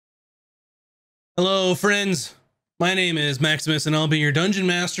Hello, friends. My name is Maximus, and I'll be your dungeon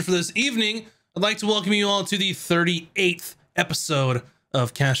master for this evening. I'd like to welcome you all to the 38th episode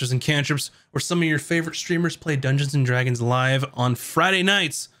of Casters and Cantrips, where some of your favorite streamers play Dungeons and Dragons live on Friday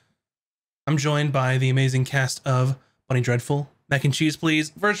nights. I'm joined by the amazing cast of Bunny Dreadful, Mac and Cheese Please,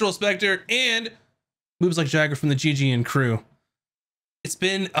 Virtual Spectre, and Moves Like Jagger from the GGN crew. It's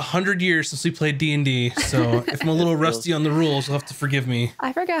been 100 years since we played D&D, so if I'm a little rusty on the rules, you'll have to forgive me.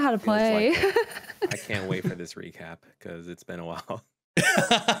 I forgot how to play. I can't wait for this recap because it's been a while.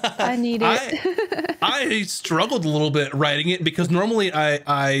 I need it. I struggled a little bit writing it because normally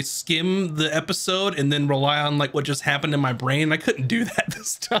I skim the episode and then rely on like what just happened in my brain. I couldn't do that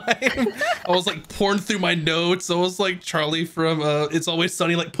this time. I was like pouring through my notes. I was like Charlie from It's Always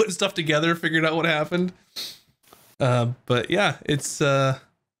Sunny, like putting stuff together, figured out what happened. But yeah, it's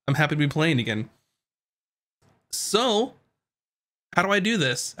I'm happy to be playing again. So how do I do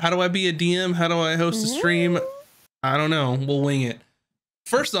this? How do I be a DM? How do I host a stream? I don't know. We'll wing it.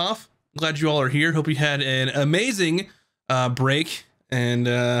 First off, glad you all are here. Hope you had an amazing break. And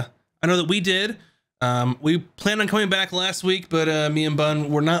I know that we did. We planned on coming back last week, but me and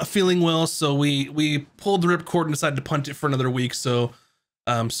Bun were not feeling well. So we pulled the ripcord and decided to punt it for another week. So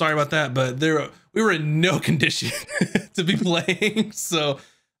sorry about that, but we were in no condition to be playing. So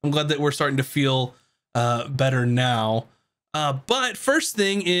I'm glad that we're starting to feel better now. But first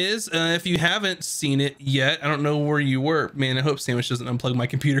thing is, if you haven't seen it yet, I don't know where you were. Man, I hope Sandwich doesn't unplug my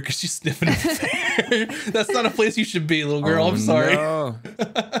computer because she's sniffing it there. That's not a place you should be, little girl. I'm sorry. No.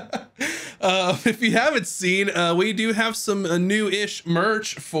 If you haven't seen, we do have some new-ish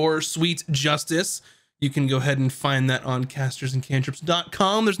merch for Sweet Justice. You can go ahead and find that on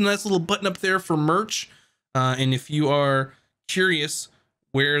castersandcantrips.com. There's a nice little button up there for merch. And if you are curious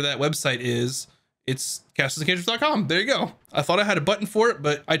where that website is, it's castersandcantrips.com. There you go. I thought I had a button for it,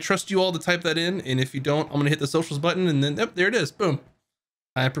 but I trust you all to type that in. And if you don't, I'm going to hit the socials button and then, yep, there it is. Boom.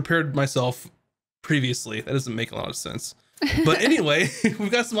 I prepared myself previously. That doesn't make a lot of sense. But anyway, we've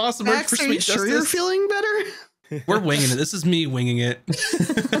got some awesome merch for Sweet Justice. Are you sure you're feeling better? We're winging it. This is me winging it.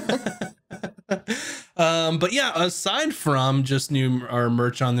 But yeah, aside from just our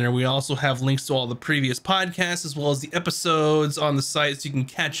merch on there, we also have links to all the previous podcasts as well as the episodes on the site so you can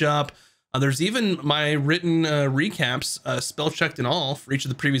catch up. There's even my written recaps, spell checked and all, for each of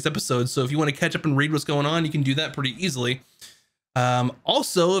the previous episodes. So if you want to catch up and read what's going on, you can do that pretty easily.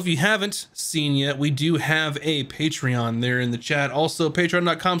 Also, if you haven't seen yet, we do have a Patreon there in the chat. Also,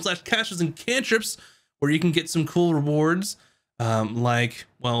 patreon.com/castersandcantrips, where you can get some cool rewards. Like,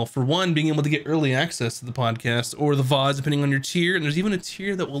 well, for one, being able to get early access to the podcast or the VODs, depending on your tier. And there's even a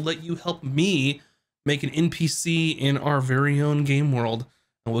tier that will let you help me make an NPC in our very own game world.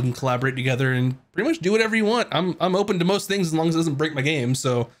 And we can collaborate together and pretty much do whatever you want. I'm open to most things as long as it doesn't break my game.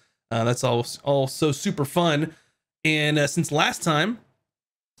 So that's all so super fun. And since last time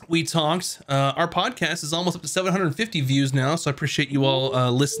we talked, our podcast is almost up to 750 views now. So I appreciate you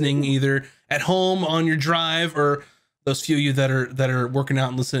all listening either at home on your drive or those few of you that are working out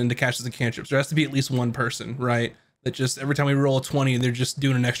and listening to Casters and Cantrips. There has to be at least one person, right? That just every time we roll a 20, they're just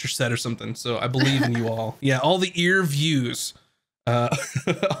doing an extra set or something. So I believe in you all. Yeah, all the ear views on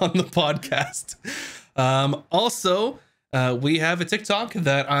the podcast. Also, we have a TikTok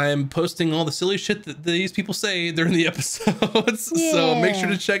that I'm posting all the silly shit that these people say during the episodes. Yeah. So make sure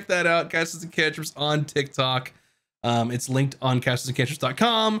to check that out. Casters and Cantrips on TikTok. It's linked on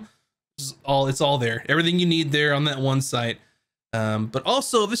castersandcantrips.com. It's all there. Everything you need there on that one site. But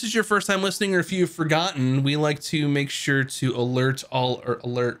also, if this is your first time listening or if you've forgotten, we like to make sure to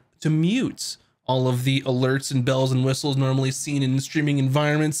mute all of the alerts and bells and whistles normally seen in streaming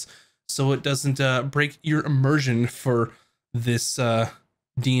environments, so it doesn't break your immersion for this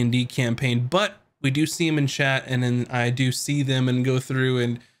D&D campaign. But we do see them in chat, and then I do see them and go through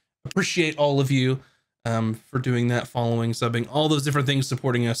and appreciate all of you for doing that, following, subbing, all those different things,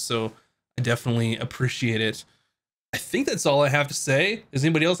 supporting us. So I definitely appreciate it. I think that's all I have to say. Does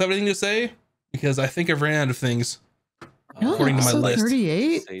anybody else have anything to say? Because I think I've ran out of things. According to my list.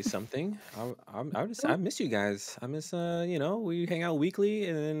 38. Say something. I miss you guys. I miss we hang out weekly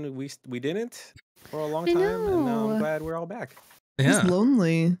and then we didn't for a long time, and now I'm glad we're all back. Yeah. It's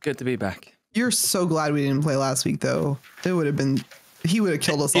lonely. Good to be back. You're so glad we didn't play last week, though. He would have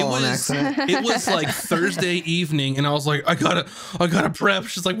killed us all on accident. It was like Thursday evening, and I was like, I gotta prep.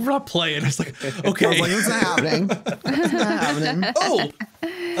 She's like, we're not playing. I was like, okay. I was like, it's not happening. It's not happening. Oh,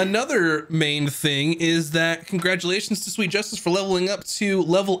 another main thing is that congratulations to Sweet Justice for leveling up to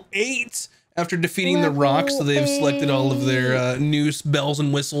level 8 after defeating the Rock. So they've selected all of their new bells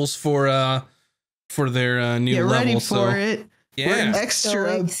and whistles for their new Get level. ready for it. Yeah. Extra So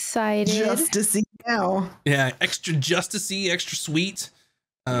excited. justicey now. Yeah, extra justicey, extra sweet.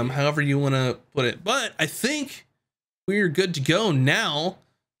 However you want to put it. But I think we're good to go now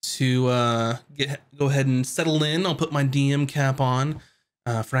to go ahead and settle in. I'll put my DM cap on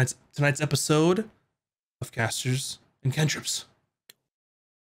for tonight's episode of Casters and Cantrips.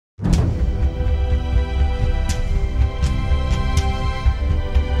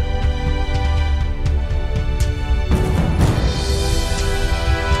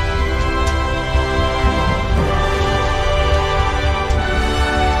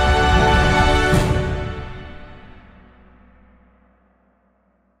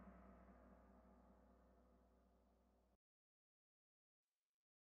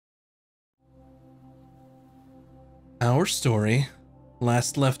 Our story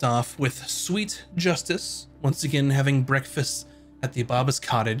last left off with Sweet Justice once again having breakfast at the Ababa's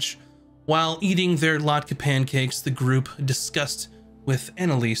cottage. While eating their latke pancakes, the group discussed with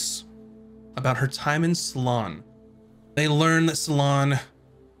Annalise about her time in Ceylon. They learned that Ceylon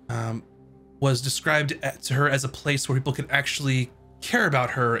was described to her as a place where people could actually care about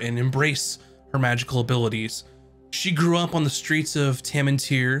her and embrace her magical abilities. She grew up on the streets of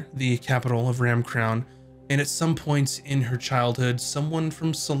Tamantir, the capital of Ramcrown, and at some point in her childhood, someone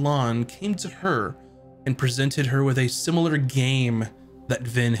from Ceylon came to her and presented her with a similar game that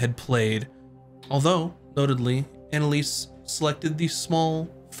Vin had played. Although, notably, Annalise selected the small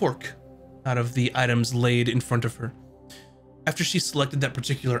fork out of the items laid in front of her. After she selected that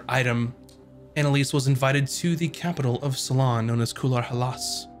particular item, Annalise was invited to the capital of Ceylon, known as Kular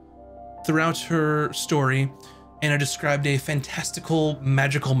Halas. Throughout her story, Anna described a fantastical,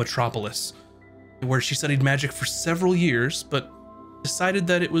 magical metropolis, where she studied magic for several years, but decided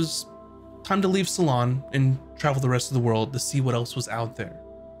that it was time to leave Ceylon and travel the rest of the world to see what else was out there.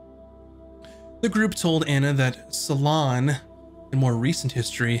 The group told Anna that Ceylon, in more recent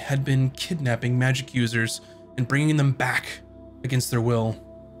history, had been kidnapping magic users and bringing them back against their will.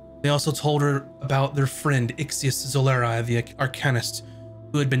 They also told her about their friend Ixius Zolera, the arcanist,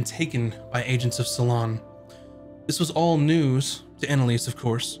 who had been taken by agents of Ceylon. This was all news to Annalise, of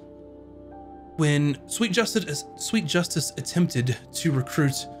course. When Sweet Justice attempted to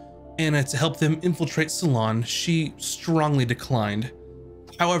recruit Anna to help them infiltrate Ceylon, she strongly declined.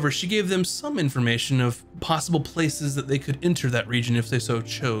 However, she gave them some information of possible places that they could enter that region if they so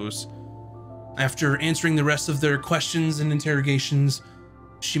chose. After answering the rest of their questions and interrogations,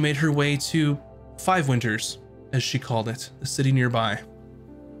 she made her way to Five Winters, as she called it, the city nearby,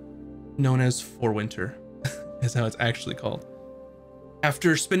 known as Forwinter, is how it's actually called.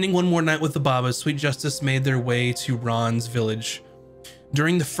 After spending one more night with the Babas, Sweet Justice made their way to Ron's village.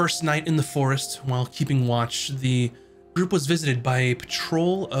 During the first night in the forest, while keeping watch, the group was visited by a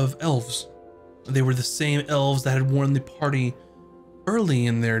patrol of elves. They were the same elves that had warned the party early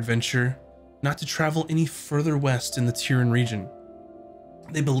in their adventure not to travel any further west in the Tyrian region.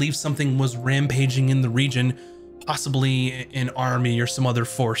 They believed something was rampaging in the region, possibly an army or some other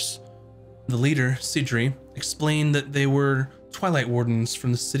force. The leader, Sidri, explained that they were Twilight Wardens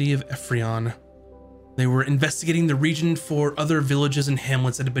from the city of Ephrion. They were investigating the region for other villages and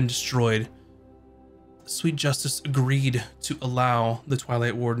hamlets that had been destroyed. Sweet Justice agreed to allow the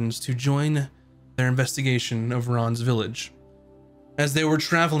Twilight Wardens to join their investigation of Ron's village. As they were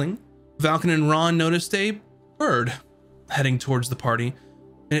traveling, Valken and Ron noticed a bird heading towards the party,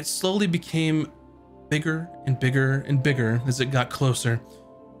 and it slowly became bigger and bigger and bigger as it got closer.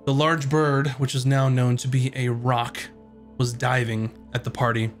 The large bird, which is now known to be a roc, was diving at the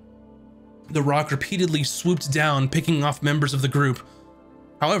party. The roc repeatedly swooped down, picking off members of the group.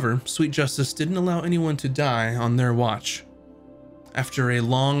 However, Sweet Justice didn't allow anyone to die on their watch. After a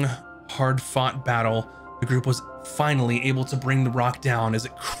long, hard-fought battle, the group was finally able to bring the roc down as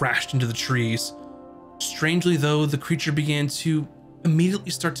it crashed into the trees. Strangely though, the creature began to immediately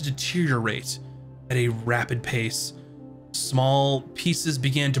start to deteriorate at a rapid pace. Small pieces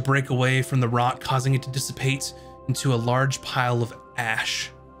began to break away from the roc, causing it to dissipate into a large pile of ash.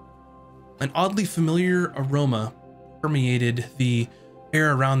 An oddly familiar aroma permeated the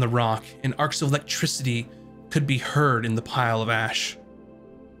air around the roc, and arcs of electricity could be heard in the pile of ash.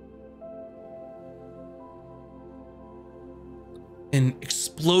 An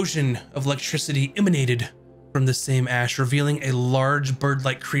explosion of electricity emanated from the same ash, revealing a large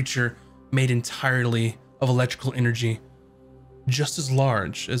bird-like creature made entirely of electrical energy, just as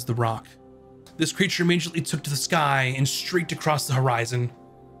large as the roc. This creature immediately took to the sky and streaked across the horizon.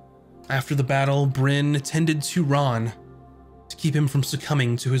 After the battle, Bryn tended to Ron to keep him from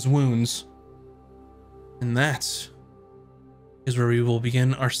succumbing to his wounds. And that is where we will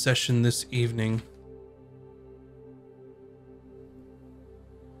begin our session this evening.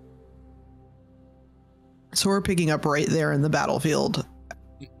 So we're picking up right there in the battlefield.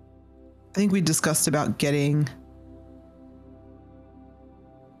 I think we discussed about getting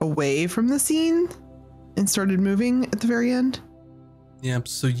away from the scene and started moving at the very end. Yep.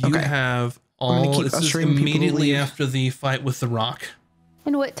 So you have this is ushering people to immediately leave. after the fight with the rock.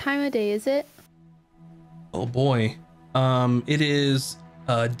 And what time of day is it? Oh boy. It is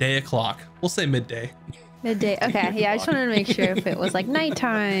day o'clock. We'll say midday. Midday. Okay. Yeah, I just wanted to make sure if it was like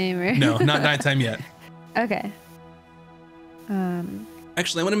nighttime or. No, not nighttime yet. Okay.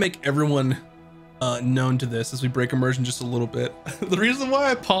 Actually, I want to make everyone known to this as we break immersion just a little bit. The reason why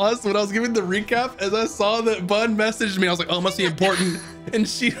I paused when I was giving the recap is I saw that Bud messaged me. I was like, oh, it must be important. And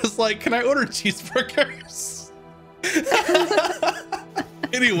she was like, can I order cheeseburgers?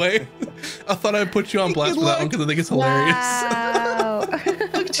 Anyway, I thought I'd put you on blast for that one because I think it's hilarious. Wow.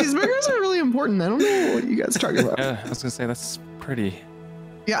 Look, cheeseburgers are really important. I don't know what you guys are talking about. Yeah, I was gonna say that's pretty.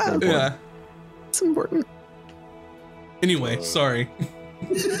 Yeah, Yeah. it's important. Anyway, sorry.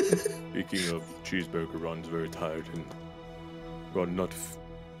 Speaking of cheeseburger, Ron's very tired and Ron not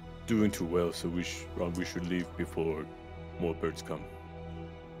doing too well, so Ron, we should leave before more birds come.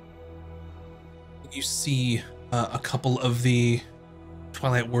 You see a couple of the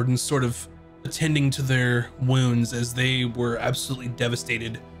Twilight Wardens sort of attending to their wounds as they were absolutely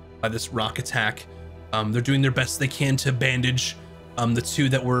devastated by this rock attack. They're doing their best they can to bandage the two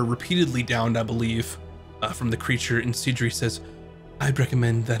that were repeatedly downed, I believe, from the creature. And Sidri says, I'd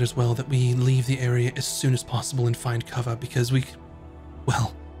recommend that as well, that we leave the area as soon as possible and find cover, because we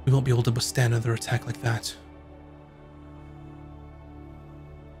won't be able to withstand another attack like that.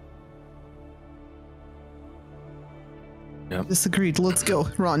 Yep. Disagreed. Let's go.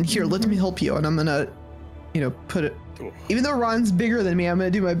 Ron, here, let me help you. And I'm gonna, put it. Even though Ron's bigger than me, I'm gonna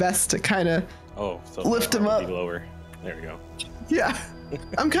do my best to kind of lift him up. Lower. There we go. Yeah.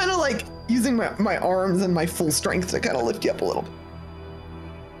 I'm kind of like using my arms and my full strength to kind of lift you up a little.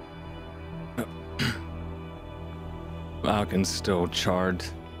 Malkin's still charred,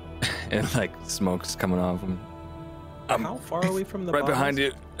 and like smoke's coming off him. How far are we from the right boss? behind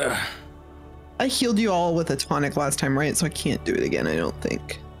you. I healed you all with a tonic last time, right? So I can't do it again, I don't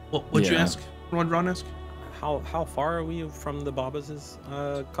think. What'd you ask? What did Ron ask? How far are we from the Bobbas'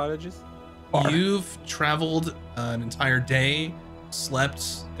 cottages? You've traveled an entire day,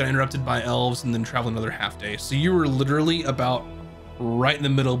 slept, got interrupted by elves, and then traveled another half day. So you were literally about right in the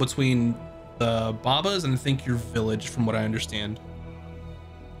middle between the Babas and I think your village, from what I understand.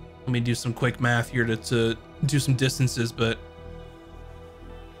 Let me do some quick math here to do some distances, but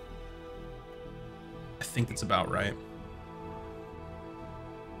I think that's about right.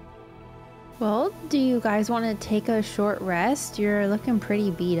 Well, do you guys want to take a short rest? You're looking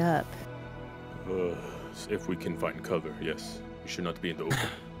pretty beat up. If we can find cover, yes. We should not be in the open.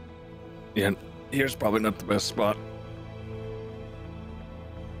 Yeah, here's probably not the best spot.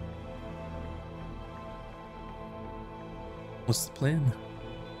 What's the plan?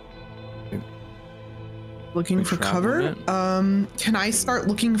 Looking We for travel cover? Can I start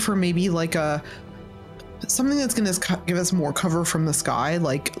looking for maybe like something that's gonna give us more cover from the sky,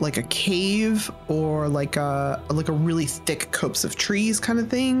 like a cave or like a really thick copse of trees kind of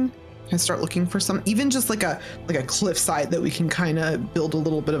thing? Can I start looking for some, even just like a cliff side that we can kind of build a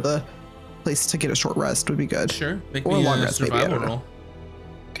little bit of a place to get a short rest would be good. Sure. Make Or me a long a rest, maybe, I survival don't know. roll.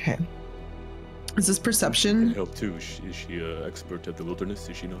 Okay. Is this Can perception? help too. Is she an expert at the wilderness?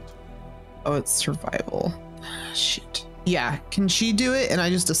 Is she not? Oh, it's survival. Shit. Yeah. Can she do it? And I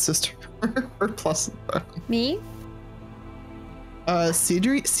just assist her. Her plus. Me?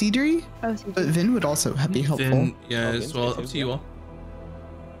 Sidri? Oh, But Vin would also be helpful. Then, yeah, Oh, as well, Vince, up to you all.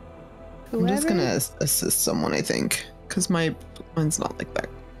 I'm just whoever? gonna assist someone, I think, because mine's not like that.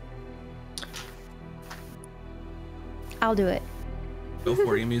 I'll do it. Go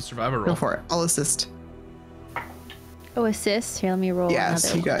for it. Give me a survival roll. Go for it. I'll assist. Oh, assist. Here, let me roll Yes,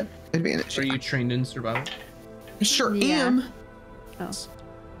 another you got one. advantage. Are you trained in survival? Sure Yeah. am.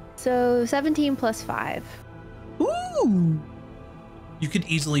 So 17 plus 5. Ooh. You could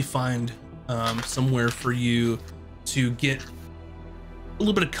easily find somewhere for you to get a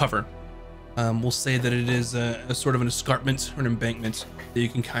little bit of cover. We'll say that it is a sort of an escarpment or an embankment that you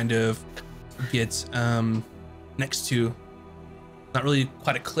can kind of get next to. Not really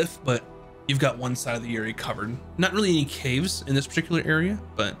quite a cliff, but you've got one side of the area covered. Not really any caves in this particular area,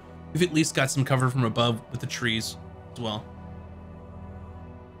 but you've at least got some cover from above with the trees as well.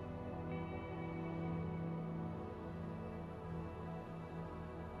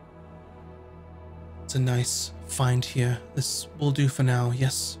 It's a nice find here. This will do for now,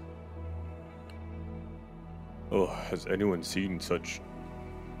 yes. Oh, has anyone seen such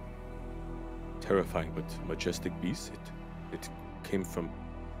terrifying but majestic beast. It came from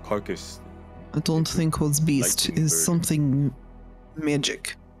carcass. I don't think what's beast Lightning is bird. something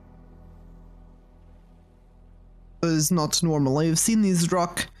magic. It is not normal. I have seen these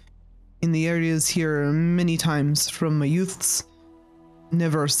rock in the areas here many times from my youths.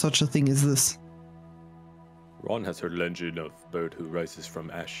 Never such a thing as this. Ron has heard legend of bird who rises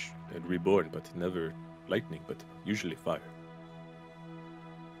from ash and reborn, but never lightning, but usually fire.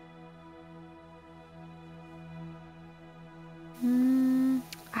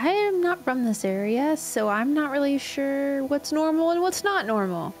 I am not from this area, so I'm not really sure what's normal and what's not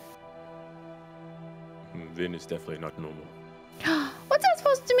normal. Vin is definitely not normal. What's that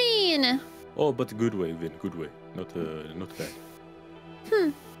supposed to mean? Oh, but good way, Vin, good way. Not bad.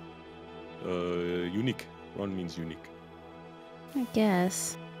 Unique. Ron means unique. I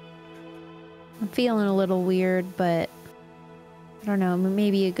guess. I'm feeling a little weird, but I don't know,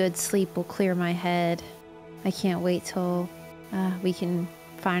 maybe a good sleep will clear my head. I can't wait till we can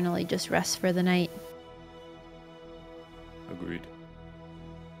finally just rest for the night. Agreed.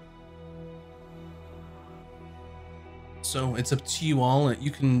 So it's up to you all.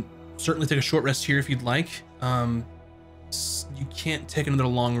 You can certainly take a short rest here if you'd like. You can't take another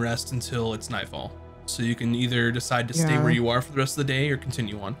long rest until it's nightfall. So you can either decide to stay Yeah. where you are for the rest of the day or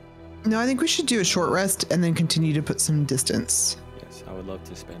continue on. No, I think we should do a short rest and then continue to put some distance. Yes, I would love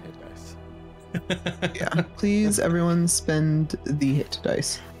to spend it, guys. Yeah, please, everyone, spend the hit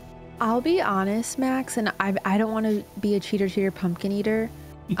dice. I'll be honest, Max, and I don't want to be a cheater pumpkin eater.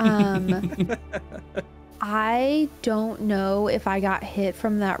 I don't know if I got hit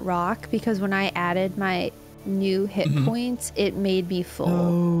from that rock because when I added my new hit points, it made me full.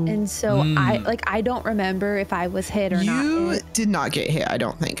 Oh. And so I don't remember if I was hit or not You hit. did not get hit, I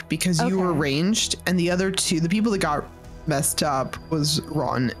don't think, because you were Okay. ranged, and the other two, the people that got messed up was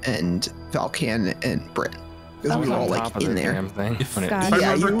Ron and Valkan and Bryn. Because we were all like in there. Damn thing. If- when it- Got If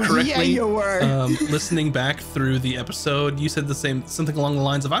I it. remember correctly, yeah, you were. Listening back through the episode, you said something along the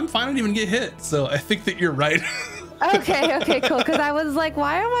lines of, I'm fine, I didn't even get hit. So I think that you're right. Okay, cool. Because I was like,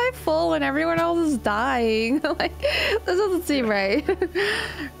 why am I full and everyone else is dying? Like, this doesn't seem right.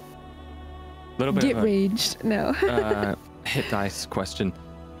 Little bit Get of raged. No. a hit dice question.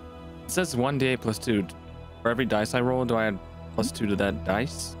 It says 1d8 plus 2. For every dice I roll, do I add plus 2 to that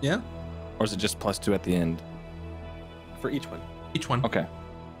dice? Yeah, Or is it just plus 2 at the end? For each one. each one. Okay.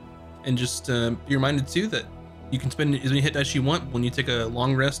 And just be reminded too that you can spend as many hit dice you want. When you take a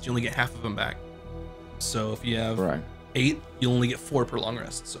long rest, you only get half of them back. So if you have Right. 8, you only get 4 per long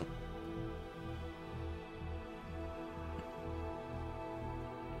rest. So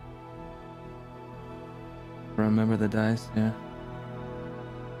Remember the dice? Yeah.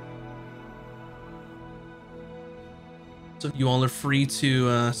 So you all are free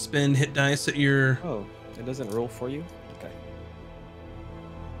to spend hit dice at your. Oh, it doesn't roll for you? Okay.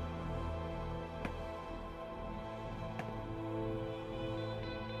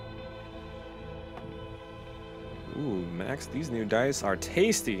 Ooh, Max, these new dice are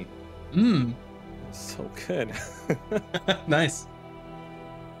tasty. Mmm, So good. nice.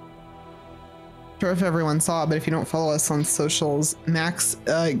 Sure if everyone saw, but if you don't follow us on socials, Max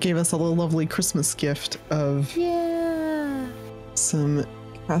gave us a little lovely Christmas gift of Yeah. some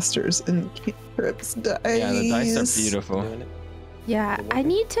casters and cantrips dice. Yeah, the dice are beautiful. Doing it. Yeah, You're I welcome.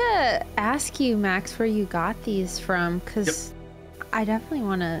 need to ask you, Max, where you got these from, because I definitely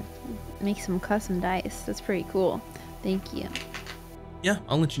want to make some custom dice. That's pretty cool. Thank you. Yeah,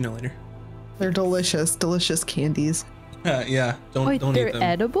 I'll let you know later. They're delicious, delicious candies. Yeah, don't Wait, don't they're eat them.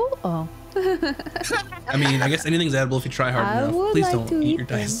 edible? Oh. I mean, I guess anything's edible if you try hard I enough. would Please like don't to eat eat your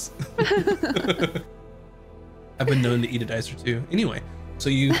them. dice. I've been known to eat a dice or two. Anyway, so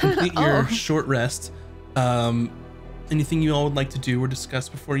you complete your Oh. short rest. Anything you all would like to do or discuss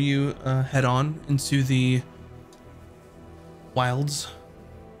before you head on into the wilds?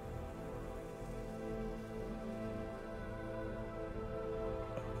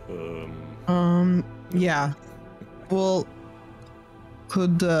 Yeah. Well,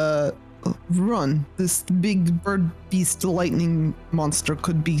 could run. This big bird beast lightning monster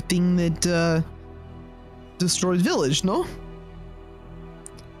could be thing that destroys village, no?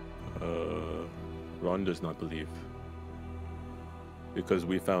 Ron does not believe. Because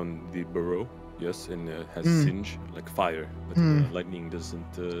we found the burrow, yes, and it has singe, like fire. But lightning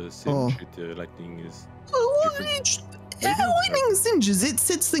doesn't singe. Lightning is different. Lightning singes. It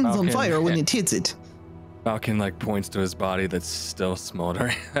sets things on Okay. fire when it hits it. Falcon like points to his body that's still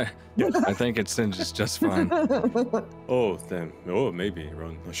smoldering. I think it singes just fine. Oh, then. Oh, maybe,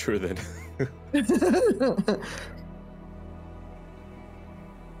 Ron. Not sure then.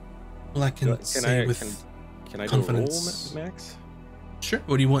 Well, I can say with can I confidence. do a roll, Max? Sure.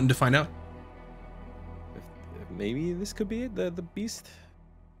 What are you wanting to find out? If maybe this could be it, the beast.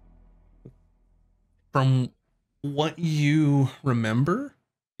 From what you remember,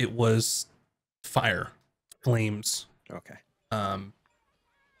 it was fire, flames. Okay.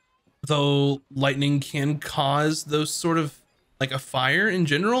 Though lightning can cause those sort of like a fire in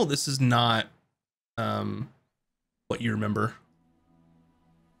general, this is not what you remember.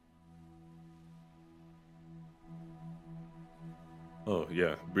 Oh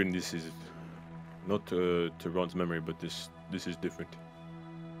yeah, Bryn, this is not to Ron's memory, but this is different.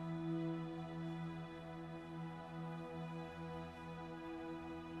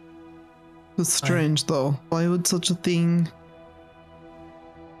 It's strange, though. Why would such a thing...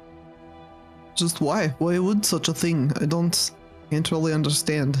 Just why? Why would such a thing? Can't really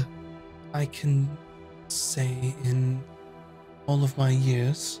understand. I can say in all of my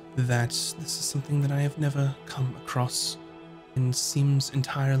years that this is something that I have never come across and seems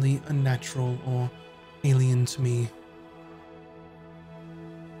entirely unnatural or alien to me.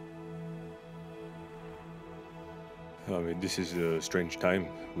 I mean, this is a strange time.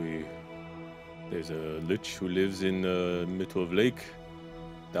 There's a lich who lives in the middle of lake,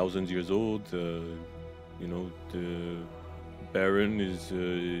 thousands years old. You know, the Baron is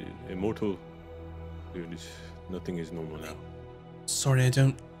immortal. Nothing is normal now. Sorry, I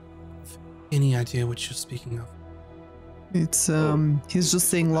don't have any idea what you're speaking of. It's, he's just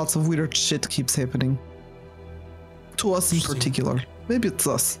saying lots of weird shit keeps happening. To us in Interesting. particular. Maybe it's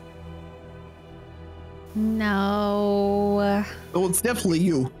us. No. Oh, it's definitely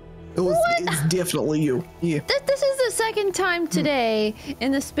you. It's definitely you. Yeah. This is the second time today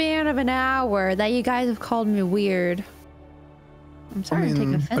in the span of an hour that you guys have called me weird. I'm sorry to take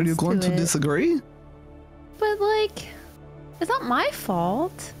offense are you going to it. disagree? But like, it's not my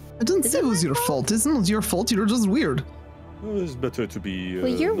fault. I didn't Is say it it was my your fault? fault. It's not your fault. You're just weird. Well, it's better to be Well,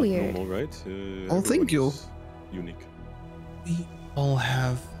 you're not weird. normal, right? Oh, thank Everyone you. is Unique. We all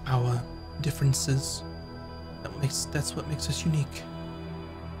have our differences. That's what makes us unique.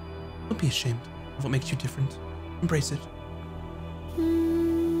 Don't be ashamed of what makes you different. Embrace it.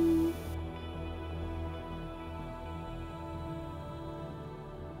 Hmm.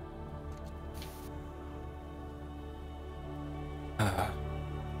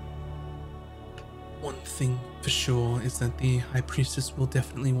 One thing for sure is that the High Priestess will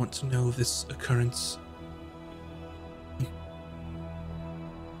definitely want to know of this occurrence.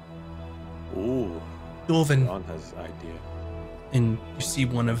 Oh, Dorvin, Ron has idea. and you see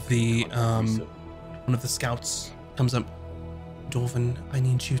one of the So, scouts comes up. Dorvin, I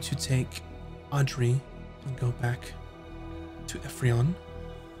need you to take Audrey and go back to Ephrion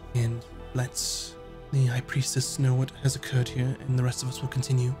and let the High Priestess know what has occurred here, and the rest of us will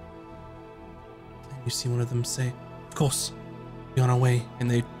continue. And you see one of them say, "Of course, be on our way," and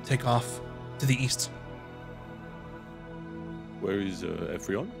they take off to the east. where is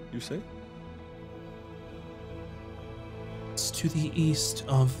Ephrion, you say? It's to the east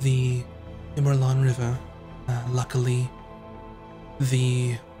of the Imerlan River. Luckily,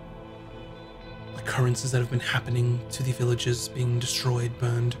 the occurrences that have been happening to the villages being destroyed,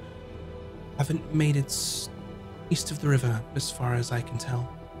 burned, haven't made it east of the river as far as I can tell.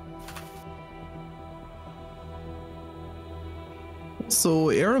 So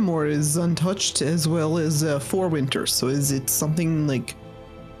Aramor is untouched as well as Four Winters. So is it something like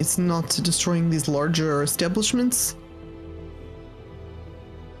it's not destroying these larger establishments?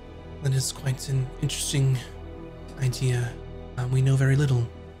 That is quite an interesting idea. We know very little.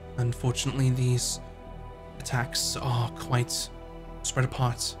 Unfortunately, these attacks are quite spread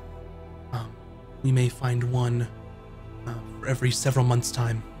apart. We may find one for every several months'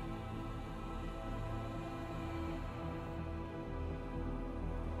 time.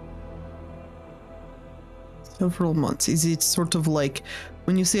 Several months. Is it sort of like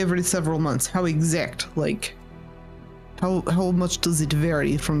when you say every several months? How exact? Like how much does it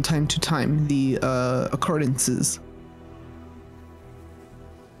vary from time to time? The occurrences.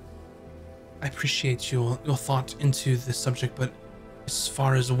 I appreciate your thought into this subject, but as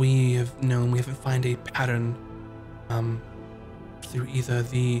far as we have known, we haven't found a pattern through either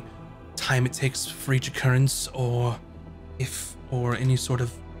the time it takes for each occurrence or any sort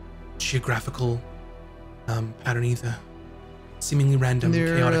of geographical pattern either. Seemingly random,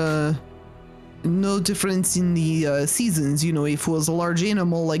 chaotic. No difference in the seasons. You know, if it was a large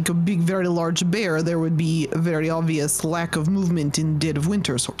animal like a big, very large bear, there would be a very obvious lack of movement in dead of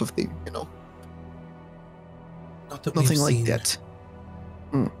winter sort of thing, you know. Not that Nothing we've like seen. that.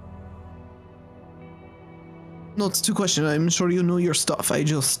 Not to question, I'm sure you know your stuff. I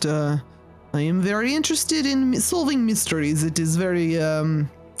just, I am very interested in solving mysteries. It is very, I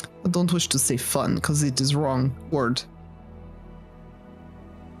don't wish to say fun, because it is wrong word.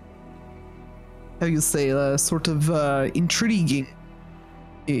 How you say, sort of, intriguing.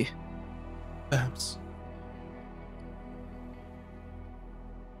 Eh. Perhaps.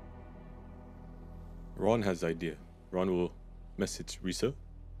 Ron has idea. Ron will message Risa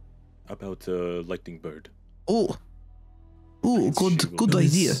about lightning bird. Oh. Oh, She will good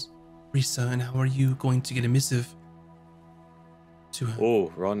idea. Risa, and how are you going to get a missive to her?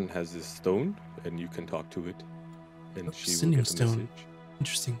 Oh, Ron has this stone, and you can talk to it, and she will Sending get a stone. message.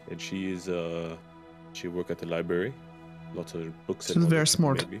 Interesting. And she is she work at the library, lots of books. She's and very knowledge, so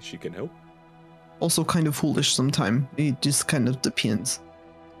smart. Maybe she can help. Also kind of foolish sometime. It just kind of depends.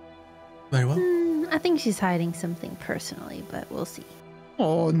 Very well. I think she's hiding something personally, but we'll see.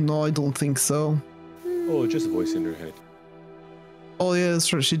 Oh, no, I don't think so. Oh, just a voice in her head. Oh, yeah,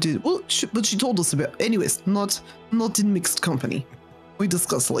 that's right, she did. Well, but she told us about. Anyways, not in mixed company. We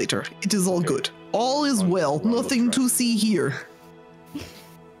discuss later. It is all Okay. good. All is Ron- well. Ron will Nothing try. to see here.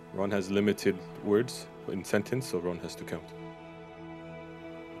 Ron has limited words in sentence, so Ron has to count.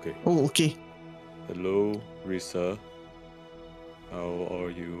 Okay. Oh, okay. Hello, Risa. How are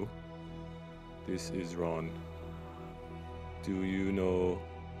you? This is Ron. Do you know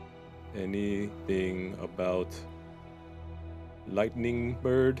anything about lightning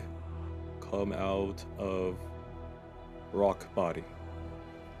bird come out of rock body?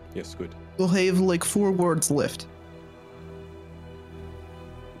 Yes, good. We'll have like 4 words left.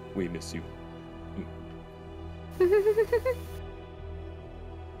 We miss you.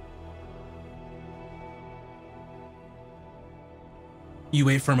 You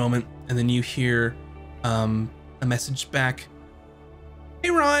wait for a moment, and then you hear a message back. Hey,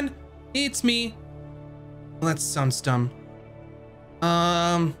 Ron, it's me. Well, that sounds dumb.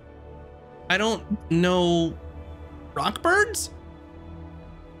 I don't know rockbirds?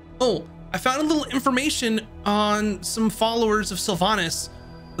 Oh, I found a little information on some followers of Sylvanas.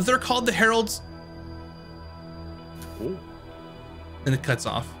 They're called the Heralds. Oh, And it cuts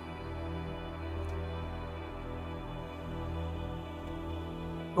off.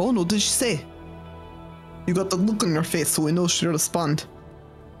 Oh, no, did she say? You got the look on your face, so we know she'll respond.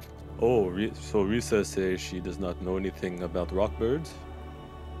 oh, so Risa says she does not know anything about rockbirds,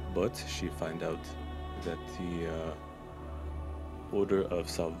 but she find out that the Order of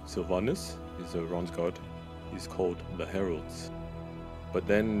Sylvanus is a Ron's god. He's called the Heralds. But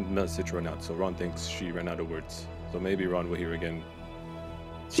then message ran out, so Ron thinks she ran out of words. So maybe Ron will hear again.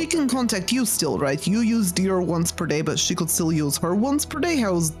 She can contact you still, right? You used your once per day, but she could still use her once per day.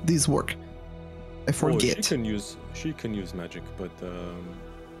 How's these work? I Oh, forget. she can use magic, but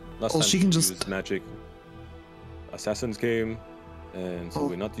last Oh, time she can just- used magic. Assassins came, and so Oh.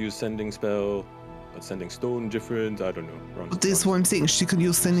 we not use sending spell, but sending stone different. I don't know. But this is what I'm saying. She could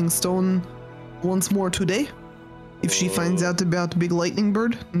use Sending Stone once more today. If she finds out about Big Lightning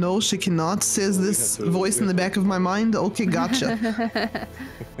Bird. No, she cannot, says we this have to- voice in the back of my mind. Okay, gotcha.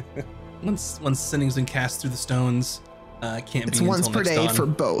 Once sending's been cast through the stones, can't It's be once until per next day dawn. for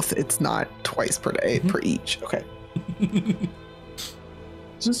both. It's not twice per day Mhm. per each. Okay.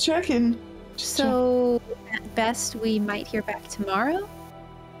 Just checking. So, at best, we might hear back tomorrow.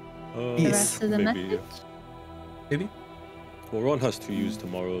 The Yes. rest of the maybe, message. Maybe. Well, Ron has to use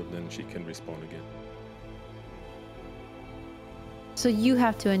tomorrow, then she can respawn again. So you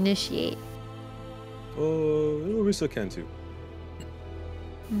have to initiate. Oh, Risa can too.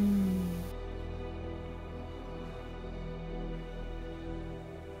 Hmm.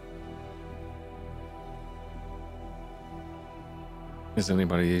 Is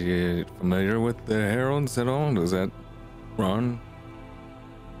anybody familiar with the Heralds at all? Does that Ron?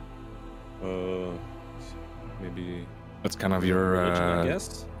 Maybe That's kind of your religion, I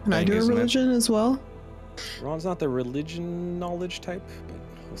guess. Can I thing, do a isn't it? religion as well? Ron's not the religion knowledge type, but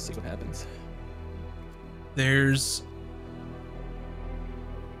we'll see what happens. There's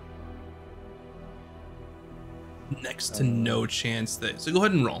next to no chance that. So go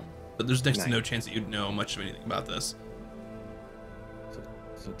ahead and roll. But there's next to no 9. chance that you'd know much of anything about this.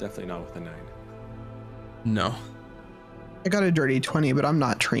 So definitely not with a 9. No. I got a dirty 20, but I'm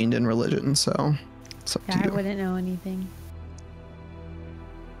not trained in religion, so it's up Yeah, I to you. wouldn't know anything.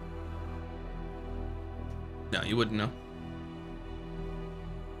 No, you wouldn't know.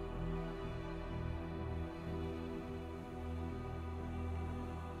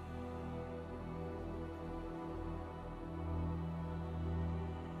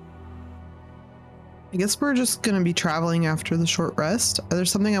 I guess we're just gonna be traveling after the short rest. There's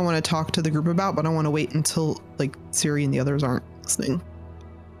something I want to talk to the group about, but I want to wait until like Siri and the others aren't listening.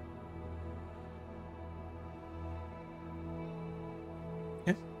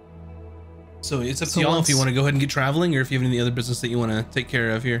 So it's up to y'all if you want to go ahead and get traveling, or if you have any other business that you want to take care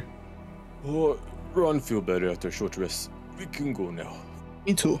of here. Oh, Ron feel better after a short rest. We can go now.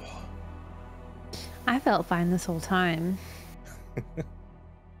 Me too. I felt fine this whole time.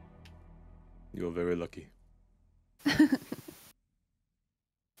 You're very lucky. You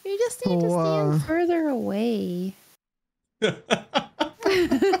just need to stand further away.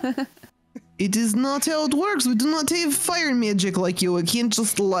 It is not how it works. We do not have fire magic like you. I can't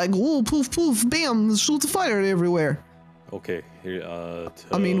just like, oh, poof, poof, bam, shoot fire everywhere. Okay, here,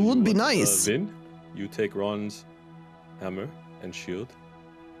 I mean, it would be nice. Vin, you take Ron's hammer and shield,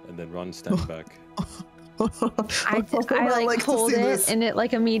 and then Ron stands back. I like hold it and it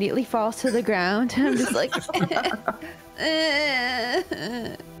like immediately falls to the ground. I'm just like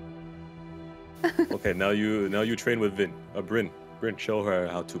Okay, now you train with Vin. Bryn, show her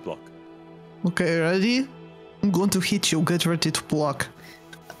how to block. Okay, ready? I'm going to hit you. Get ready to block.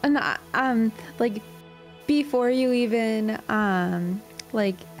 And like before you even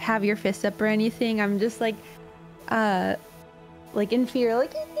like have your fist up or anything, I'm just like in fear,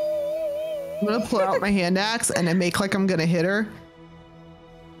 like I'm gonna pull out my hand axe and I make like I'm gonna hit her,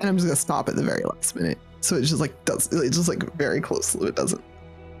 and I'm just gonna stop at the very last minute. So it just like it's just like very close so it doesn't.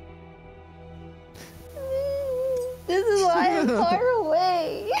 This is why I'm far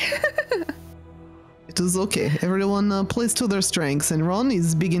away. It is okay. Everyone plays to their strengths, and Ron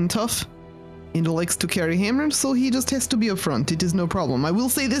is big and tough and likes to carry hammers, so he just has to be upfront. It is no problem. I will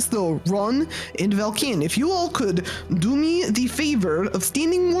say this though, Ron and Valken, if you all could do me the favor of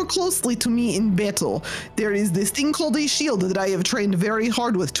standing more closely to me in battle. There is this thing called a shield that I have trained very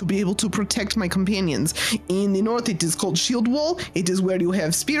hard with to be able to protect my companions. In the north, it is called shield wall. It is where you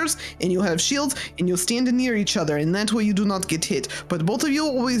have spears and you have shields and you stand near each other, and that way you do not get hit. But both of you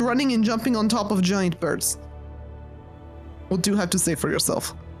are always running and jumping on top of giant birds. What do you have to say for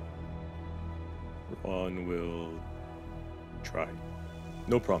yourself? Ron will try.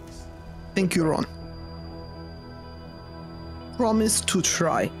 No promise. Thank you, Ron. Promise to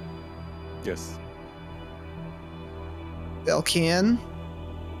try. Yes. Valken.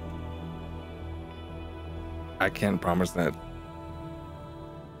 I can't promise that.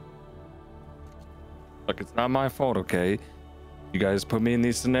 Look, it's not my fault, okay? You guys put me in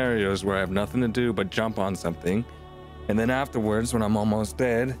these scenarios where I have nothing to do but jump on something, and then afterwards, when I'm almost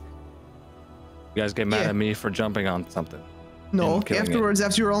dead, you guys get mad at me for jumping on something. No, afterwards,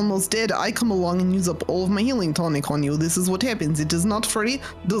 after you're almost dead, I come along and use up all of my healing tonic on you. This is what happens. It is not free,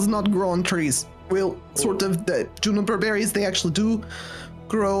 does not grow on trees. Well, sort of, the juniper berries, they actually do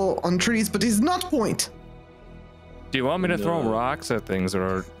grow on trees, but it's not point. Do you want me to throw rocks at things,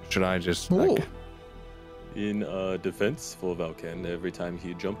 or should I just... like... In defense for Valken, every time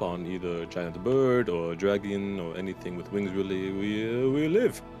he jump on either a giant bird or a dragon or anything with wings, really, we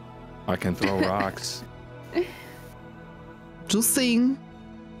live. I can throw rocks. Just saying,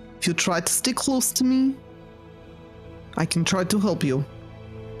 if you try to stay close to me, I can try to help you.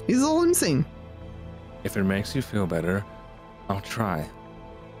 Is all I'm saying. If it makes you feel better, I'll try.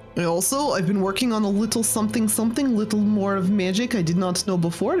 Also, I've been working on a little something, little more of magic I did not know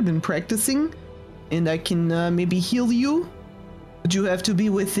before. I've been practicing, and I can maybe heal you. But you have to be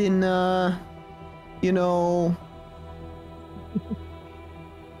within,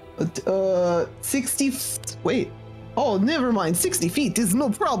 60. Wait. Oh, never mind. 60 feet is no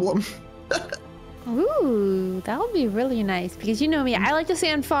problem. Ooh, that would be really nice because you know me, I like to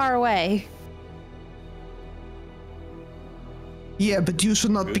stand far away. Yeah, but you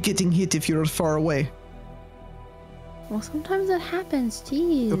should not be getting hit if you're far away. Well, sometimes it happens.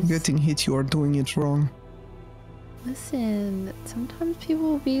 Jeez. If you're getting hit, you are doing it wrong. Listen, sometimes people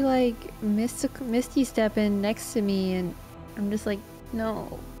will be like misty stepping next to me, and I'm just like,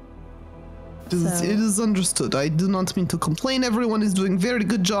 no. It is understood. I do not mean to complain. Everyone is doing very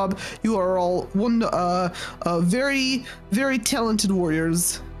good job. You are all very, very talented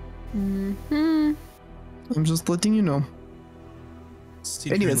warriors. Mm-hmm. I'm just letting you know.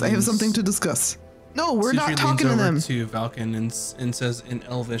 Anyways, I have something to discuss. No, we're not talking to them. To Valken and says in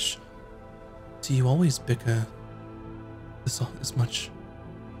Elvish, "Do you always bicker this much?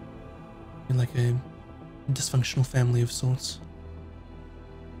 You're like a dysfunctional family of sorts."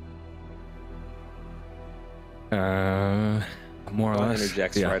 More or less.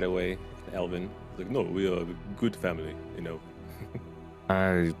 Interjects right away. Elvin, like, no, we are a good family, you know.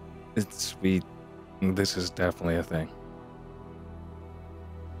 This is definitely a thing.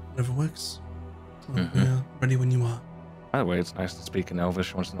 Whatever works. Well, we're ready when you are. By the way, it's nice to speak in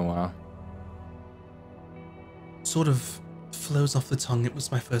Elvish once in a while. Sort of flows off the tongue. It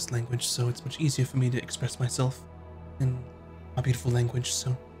was my first language, so it's much easier for me to express myself in my beautiful language,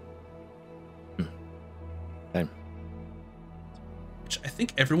 so. Same. Which I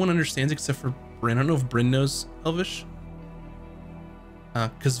think everyone understands except for Bryn. I don't know if Bryn knows Elvish.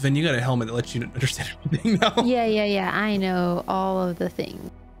 Because Vin, you got a helmet that lets you understand everything now. Yeah. I know all of the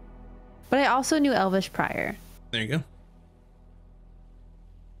things. But I also knew Elvish prior. There you go.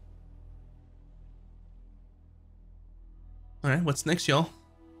 All right, what's next, y'all?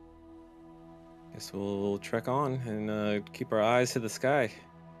 Guess we'll trek on and keep our eyes to the sky.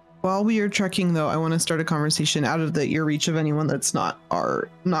 While we are trekking, though, I want to start a conversation out of the ear reach of anyone that's not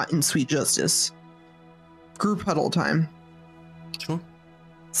in Sweet Justice. Group huddle time. Sure.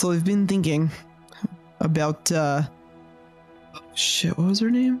 So I've been thinking about shit, what was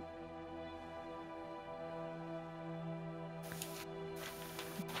her name?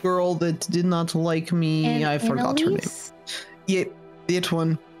 Girl that did not like me. I forgot her name. Yeah, that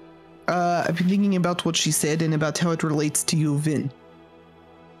one. I've been thinking about what she said and about how it relates to you, Vin.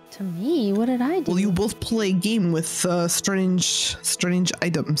 To me? What did I do? Well, you both play a game with strange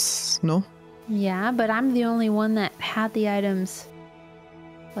items, no? Yeah, but I'm the only one that had the items,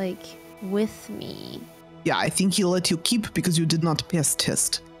 like, with me. Yeah, I think he let you keep because you did not pass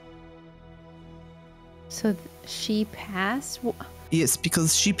test. So she passed? Yes,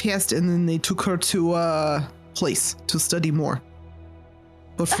 because she passed and then they took her to a place to study more.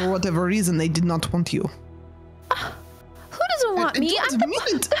 But for whatever reason, they did not want you. Who doesn't want me? I'm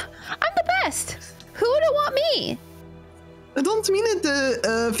the best. Who wouldn't want me? I don't mean it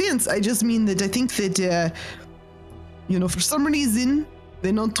offense. I just mean that I think that, for some reason,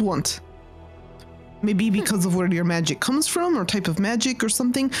 they don't want. Maybe because of where your magic comes from or type of magic or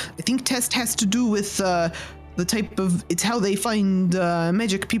something. I think test has to do with the type of... It's how they find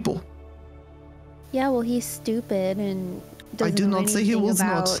magic people. Yeah, well, he's stupid and doesn't I do not say he was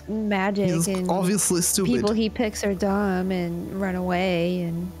about not. Magic. He's and obviously stupid. People he picks are dumb and run away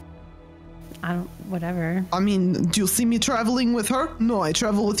and... whatever. I mean, do you see me traveling with her? No, I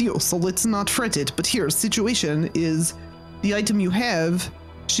travel with you, so let's not fret it. But here, situation is the item you have,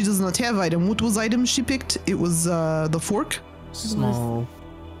 she does not have item. What was item she picked? It was the fork? Small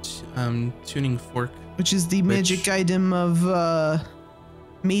tuning fork. Which is the magic item of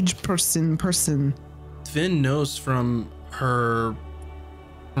mage person. Vin knows from her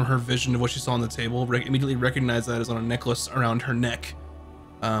vision of what she saw on the table, immediately recognized that as on a necklace around her neck.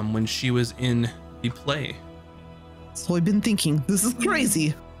 When she was in the play. So I've been thinking, this is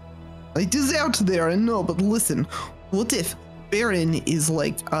crazy. It is out there, I know, but listen, what if Baron is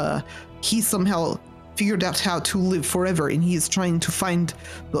like, he somehow figured out how to live forever and he is trying to find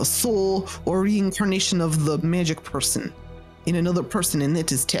the soul or reincarnation of the magic person in another person, and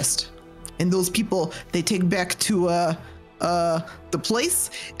that is test. And those people, they take back to the place,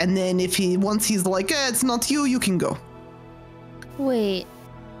 and then once he's like, it's not you, you can go. Wait.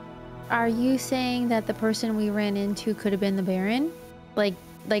 Are you saying that the person we ran into could have been the Baron? Like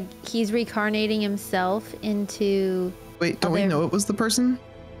he's reincarnating himself into... Wait, don't we know it was the person?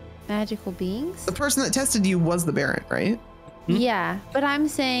 Magical beings? The person that tested you was the Baron, right? Yeah, but I'm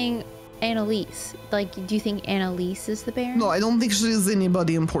saying Annalise. Like, do you think Annalise is the Baron? No, I don't think she is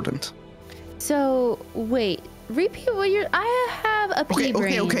anybody important. So, wait. Repeat what you're... I have a pea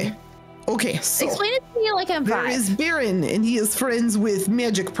brain. Okay, so... Explain it to me like I'm there five. There is Baron, and he is friends with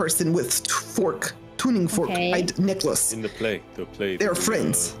magic person with tuning fork, necklace. In the play. They're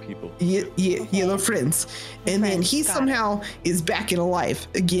friends. People. Yeah, they're friends. And then he somehow is back and alive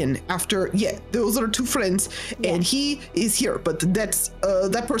again after... Yeah, those are two friends, and he is here, but that's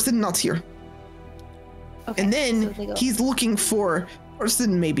that person not here. Okay, and then he's looking for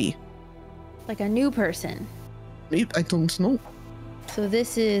person, maybe. Like a new person. Maybe, I don't know. So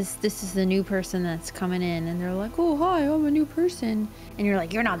this is the new person that's coming in, and they're like, "Oh, hi, I'm a new person," and you're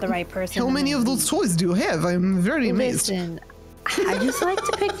like, "You're not the right person." How many of those toys do you have? I'm very amazed. Listen, I just like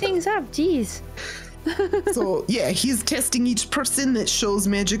to pick things up. Jeez. So yeah, he's testing each person that shows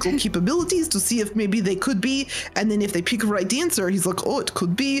magical capabilities to see if maybe they could be, and then if they pick a right answer, he's like, "Oh, it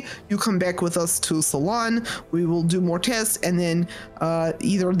could be. You come back with us to Salon. We will do more tests, and then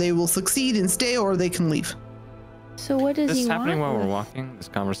either they will succeed and stay, or they can leave." So what does he want? Is this happening while we're walking, this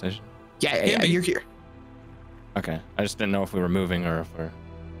conversation? Yeah, you're here. Okay, I just didn't know if we were moving or if we're...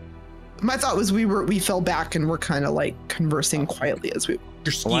 My thought was we fell back and we're kind of like conversing quietly as we...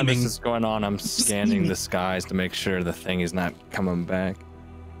 You're scheming. While this is going on, I'm scanning the skies to make sure the thing is not coming back.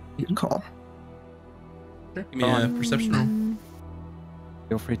 Good call. Sure. Give me a perception roll.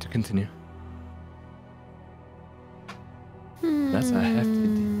 Feel free to continue. That's a hefty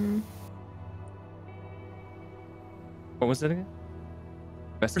deal. What was it again?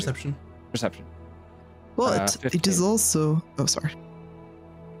 Perception. Perception. But it is 15. also. Oh, sorry.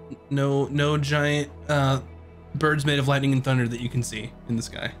 No giant birds made of lightning and thunder that you can see in the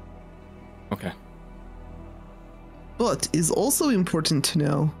sky. Okay. But it's also important to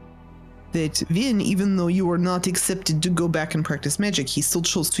know that Vin, even though you were not accepted to go back and practice magic, he still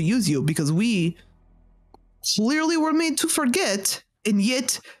chose to use you because we clearly were made to forget and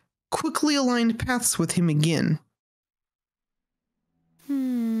yet quickly aligned paths with him again.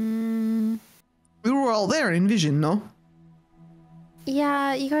 We were all there in vision, no?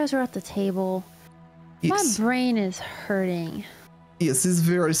 Yeah, you guys were at the table. Yes. My brain is hurting. Yes, it's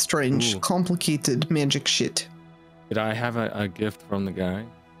very strange, Ooh. complicated magic shit. Did I have a gift from the guy?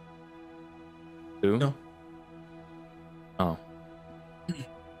 Too? No. Oh. It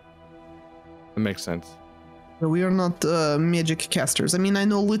makes sense. We are not magic casters. I mean, I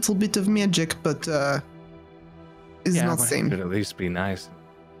know a little bit of magic, but it's not but same. it should at least be nice.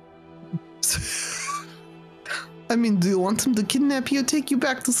 I mean, do you want him to kidnap you, take you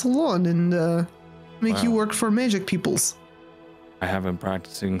back to Salon, and make you Wow. work for magic peoples? I have been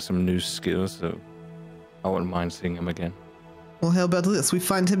practicing some new skills, so I wouldn't mind seeing him again. Well, how about this? We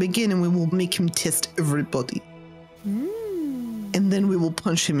find him again, and we will make him test everybody, and then we will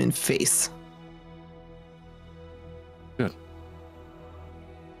punch him in face. Good.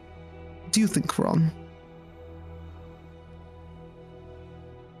 Do you think, Ron?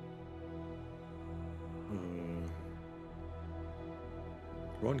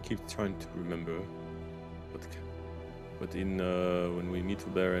 Ron keeps trying to remember, but in when we meet the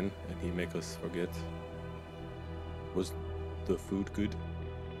Baron and he make us forget, was the food good?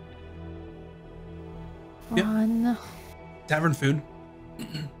 Yeah. Ron. Tavern food.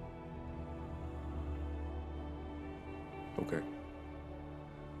 Okay.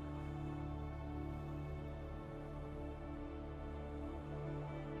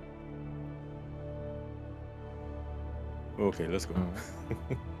 Okay, let's go.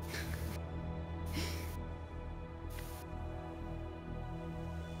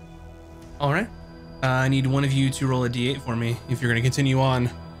 All right. I need one of you to roll a d8 for me if you're going to continue on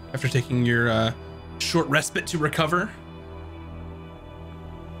after taking your short respite to recover.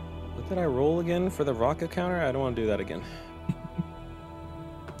 What did I roll again for the rocket counter? I don't want to do that again.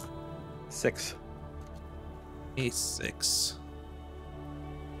 6. A 6.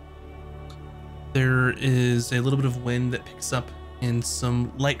 There is a little bit of wind that picks up in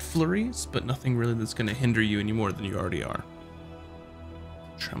some light flurries, but nothing really that's going to hinder you any more than you already are.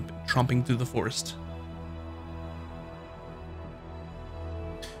 Tromping through the forest.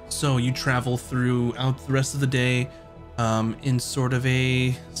 So you travel throughout the rest of the day in sort of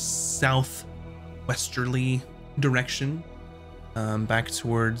a southwesterly direction, back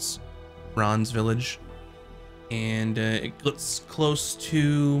towards Ron's village, and it gets close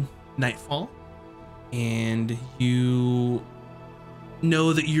to nightfall, and you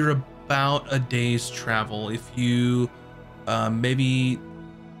know that you're about a day's travel. If you maybe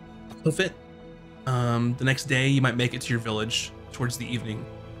hoof it, the next day you might make it to your village towards the evening.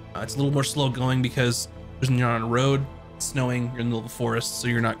 It's a little more slow going because you're not on a road, it's snowing, you're in the middle of the forest, so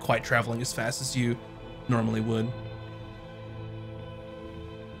you're not quite traveling as fast as you normally would.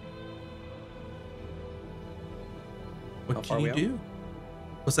 What can you do?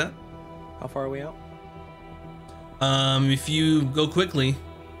 What's that? How far are we out? If you go quickly,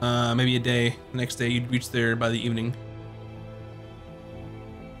 maybe a day, the next day you'd reach there by the evening.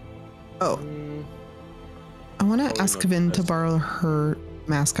 Oh, I want to Probably ask not Vin the to best. borrow her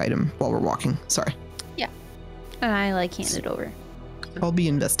mask item while we're walking. Sorry, And I like hand it over. I'll be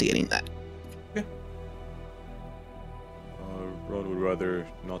investigating that. Ron would rather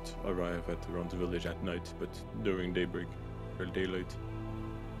not arrive at Ron's village at night, but during daybreak or daylight.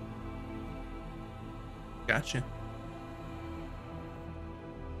 Gotcha.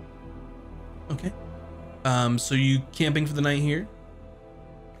 Okay. So you camping for the night here?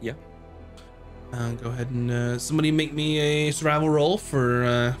 Yeah. Go ahead and somebody make me a survival roll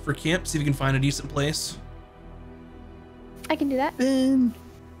for camp. See if you can find a decent place. I can do that. Vin,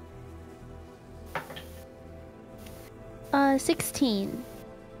 16.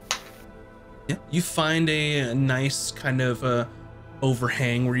 Yeah. You find a nice kind of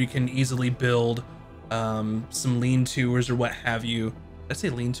overhang where you can easily build some lean-toers or what have you. Did I say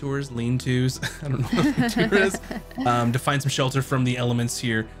lean-toers? Lean-tos? I don't know what lean-to is. To find some shelter from the elements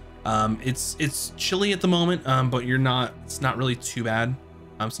here. It's chilly at the moment, but it's not really too bad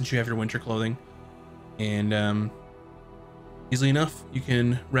since you have your winter clothing. And easily enough, you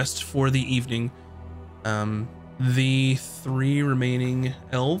can rest for the evening. The 3 remaining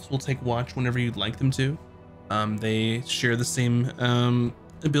elves will take watch whenever you'd like them to. They share the same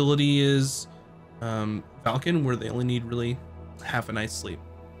ability as Falcon, where they only need really half a night's sleep,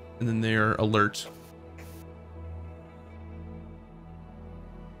 and then they're alert.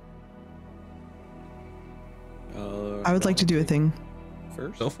 I would like to do a thing.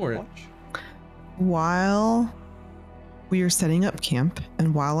 First, Go for it. watch. While we are setting up camp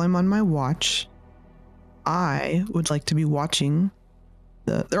and while I'm on my watch, I would like to be watching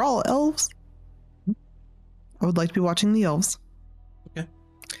they're all elves. I would like to be watching the elves. Okay.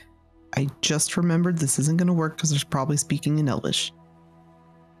 I just remembered this isn't going to work because there's probably speaking in Elvish.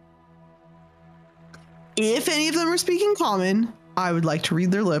 If any of them are speaking common, I would like to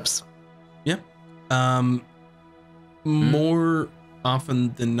read their lips. Yeah. More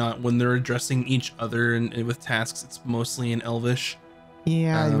often than not, when they're addressing each other and with tasks, it's mostly in Elvish.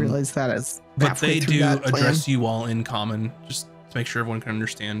 Yeah, I realize that is. But they do address you all in common, just to make sure everyone can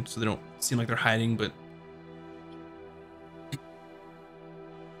understand, so they don't seem like they're hiding. But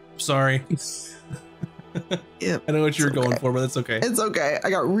sorry. Yep, I know what you were going for, but that's okay. It's okay. I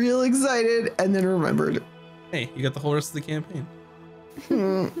got real excited and then remembered. Hey, you got the whole rest of the campaign.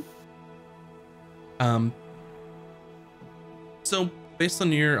 So based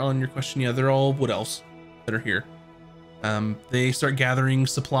on your question, yeah, they're all wood elves that are here. They start gathering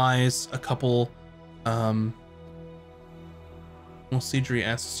supplies. A couple, well, Cedri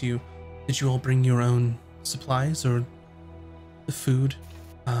asks you, did you all bring your own supplies or the food?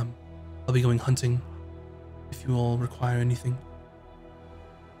 I'll be going hunting if you all require anything.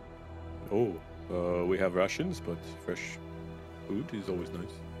 Oh, we have rations, but fresh food is always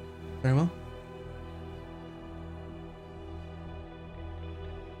nice. Very well.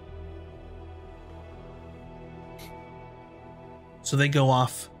 So they go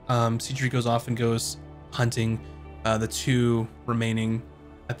off. Cedri goes off and goes hunting. The 2 remaining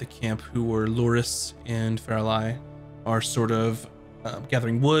at the camp, who were Luris and Faralai, are sort of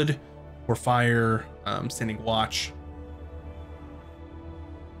gathering wood or fire, standing watch.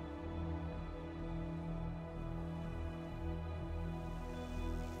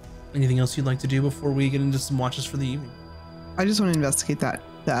 Anything else you'd like to do before we get into some watches for the evening? I just want to investigate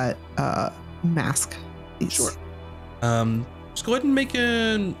that mask. Please. Sure. Just go ahead and make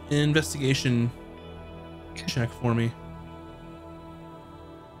an investigation check for me.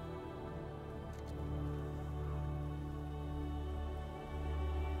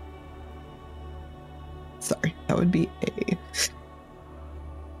 Sorry, that would be a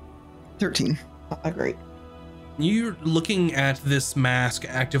 13. Not great. You're looking at this mask,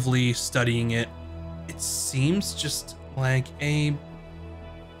 actively studying it. It seems just like a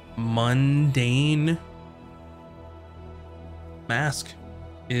mundane mask.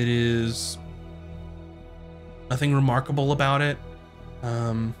 It is nothing remarkable about it.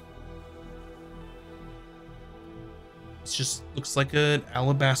 It just looks like an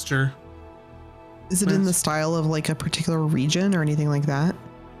alabaster. Is it in the style of like a particular region or anything like that?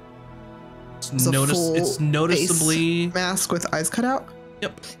 It's noticeably mask with eyes cut out.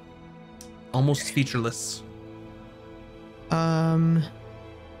 Yep. Almost featureless. And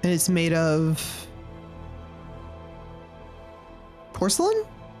it's made of porcelain?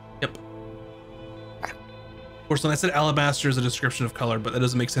 Yep. Porcelain. I said alabaster is a description of color, but that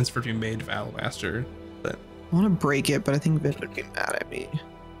doesn't make sense for it to be made of alabaster. But I want to break it, but I think Vin would get mad at me.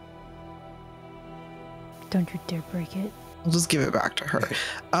 Don't you dare break it. I'll just give it back to her.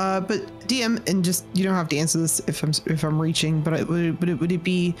 But DM, and just you don't have to answer this if I'm reaching, but would it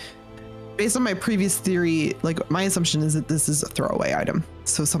be based on my previous theory? Like my assumption is that this is a throwaway item,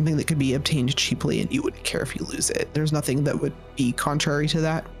 so something that could be obtained cheaply, and you wouldn't care if you lose it. There's nothing that would be contrary to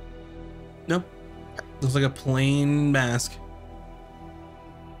that. No, looks like a plain mask.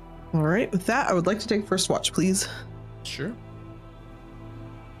 All right, with that, I would like to take first watch, please. Sure.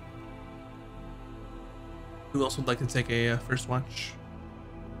 Who else would like to take a first watch?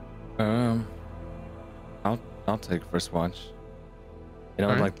 I'll take first watch. And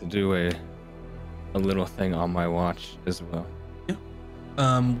I'd like to do a little thing on my watch as well. Yeah.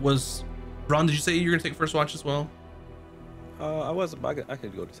 Was Ron? Did you say you're gonna take first watch as well? I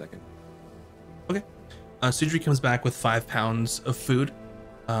could go to second. Okay. Cedri comes back with 5 pounds of food,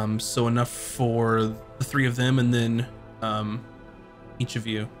 so enough for the 3 of them, and then each of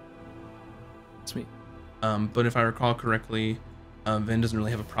you. Sweet. But if I recall correctly, Vin doesn't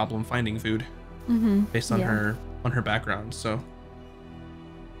really have a problem finding food based on her background. So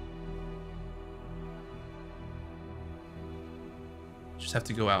just have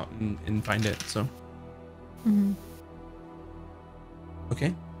to go out and find it. So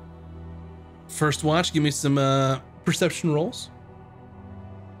okay. first watch. Give me some perception rolls.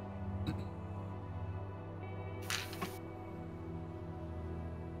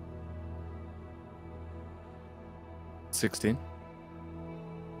 16.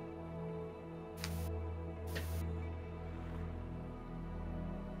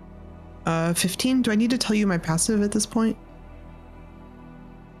 Uh, 15. Do I need to tell you my passive at this point?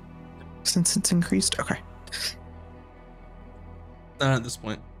 Since it's increased? Okay. Not at this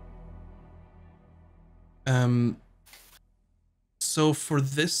point. So for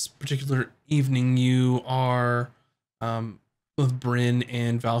this particular evening, you are, both Bryn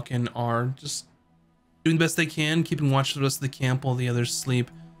and Valken are just doing the best they can, keeping watch of the rest of the camp while the others sleep.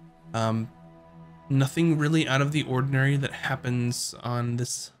 Nothing really out of the ordinary that happens on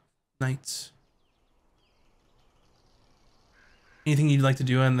this night. Anything you'd like to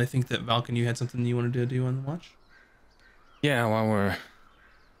do? And I think that Valken, you had something you wanted to do on the watch. Yeah, while we're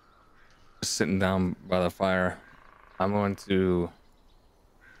just sitting down by the fire, I'm going to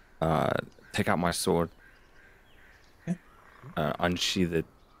take out my sword, Okay. unsheath it,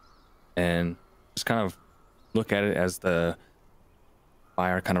 and just kind of look at it as the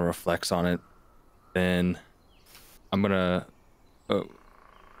fire kind of reflects on it. Then I'm gonna.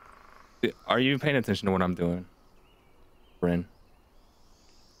 Are you paying attention to what I'm doing, Bryn?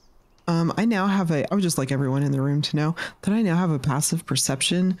 I now have I would just like everyone in the room to know that I now have a passive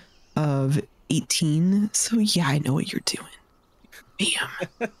perception of 18. So yeah, I know what you're doing.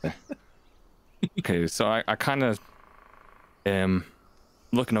 Bam. Okay, so I kind of am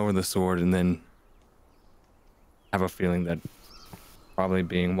looking over the sword and then have a feeling that probably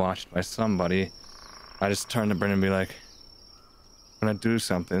being watched by somebody. I just turn to Bryn and be like, I'm gonna do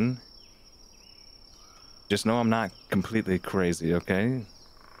something. Just know I'm not completely crazy, okay?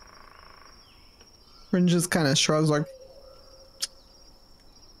 Bryn just kind of shrugs like,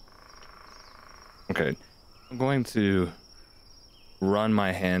 Okay. I'm going to run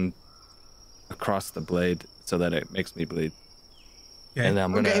my hand across the blade so that it makes me bleed. Okay. And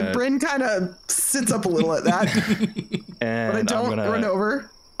I'm gonna, okay, Bryn kind of sits up a little at that, and but I don't run over.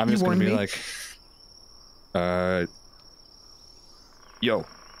 I'm You just gonna warned be me. like, yo,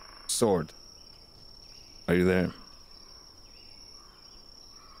 sword. Are you there?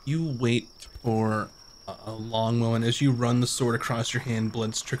 You wait for a long moment as you run the sword across your hand,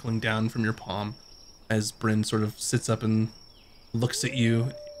 blood's trickling down from your palm, as Bryn sort of sits up and looks at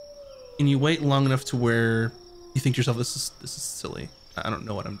you, and you wait long enough to where you think to yourself, this is silly. I don't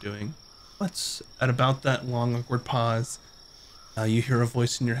know what I'm doing. But at about that long, awkward pause, you hear a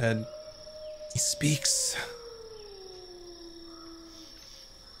voice in your head. He speaks.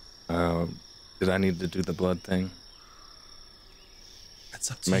 Did I need to do the blood thing?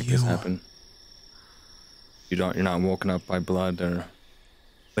 That's up to Make you. this happen. You're not woken up by blood or...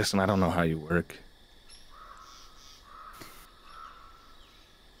 Listen, I don't know how you work.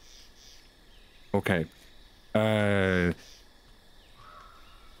 Okay. Do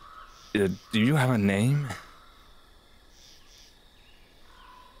you have a name?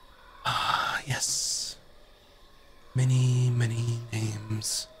 Ah, yes. Many, many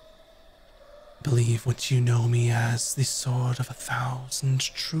names. I believe what you know me as the sword of 1,000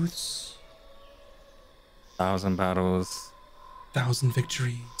 truths. 1,000 battles. 1,000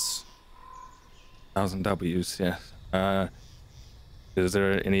 victories. 1,000 W's, yes. Is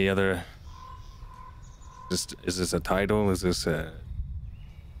there any other... Is this a title? Is this a...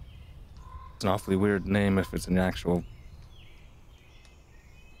 It's an awfully weird name if it's an actual...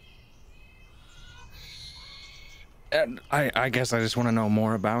 And I guess I just want to know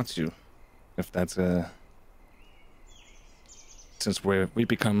more about you. If that's a... Since we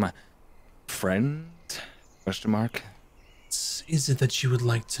become friends? Question mark. What is it that you would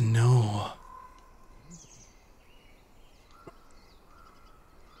like to know?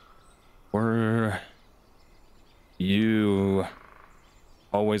 Were you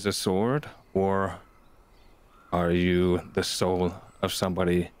always a sword, or are you the soul of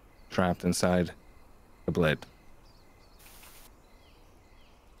somebody trapped inside the blade?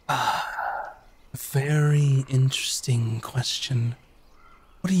 A very interesting question.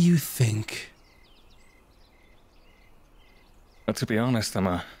 What do you think? But to be honest, I'm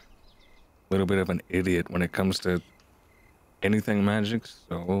a little bit of an idiot when it comes to anything magic,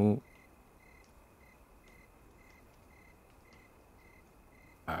 so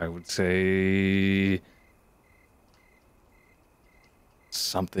I would say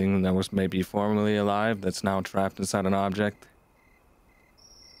something that was maybe formerly alive that's now trapped inside an object.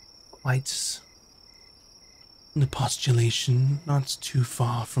 Quite the postulation, not too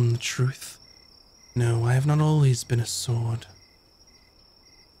far from the truth. No, I have not always been a sword.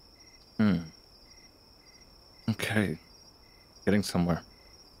 Okay. Getting somewhere.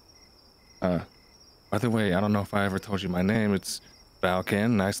 By the way, I don't know if I ever told you my name. It's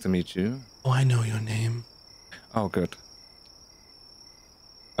Valkan. Nice to meet you. Oh, I know your name. Oh, good.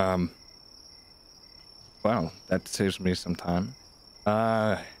 Well, that saves me some time.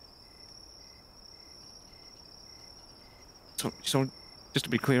 So just to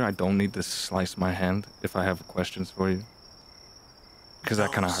be clear, I don't need to slice my hand if I have questions for you. Because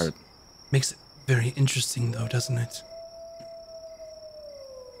that kind of hurt. Makes it very interesting, though, doesn't it?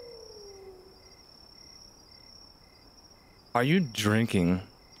 Are you drinking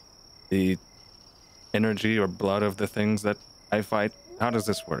the energy or blood of the things that I fight? How does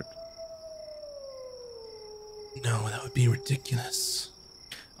this work? No, that would be ridiculous.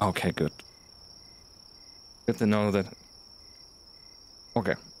 Okay, good. Good to know that.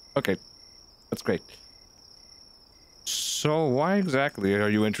 Okay. That's great. So why exactly are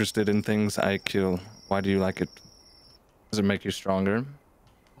you interested in things I kill? Why do you like it? Does it make you stronger?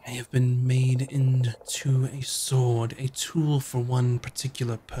 I have been made into a sword, a tool for one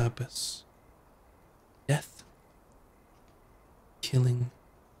particular purpose. Death. Killing.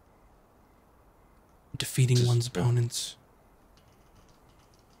 Defeating one's opponents.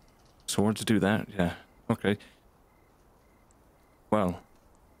 Swords do that, yeah. Okay. Well.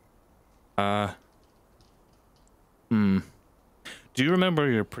 Do you remember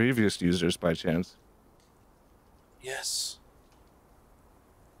your previous users by chance? Yes.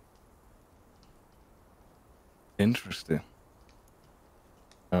 Interesting.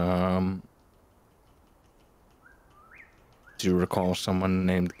 Do you recall someone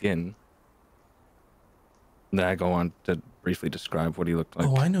named Gin? Then I go on to briefly describe what he looked like.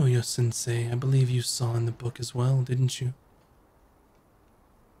 Oh, I know your sensei. I believe you saw in the book as well, didn't you?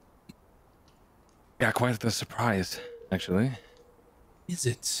 Yeah, quite the surprise, actually. Is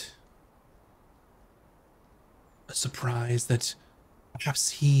it a surprise that perhaps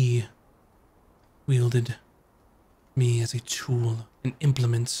he wielded me as a tool, an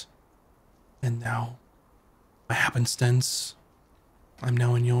implement, and now, by happenstance, I'm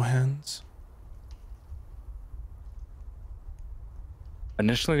now in your hands?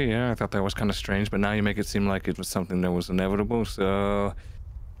 Initially, yeah, I thought that was kind of strange, but now you make it seem like it was something that was inevitable, so...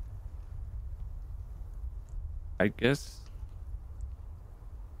 I guess...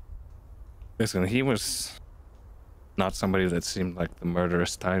 Listen, he was not somebody that seemed like the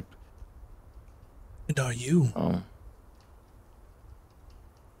murderous type. And are you? Oh.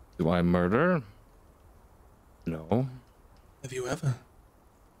 Do I murder? No. Have you ever?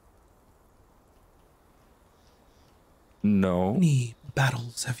 No. How many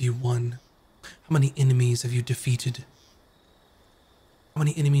battles have you won? How many enemies have you defeated? How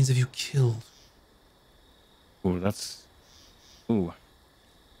many enemies have you killed? Ooh, that's... Ooh.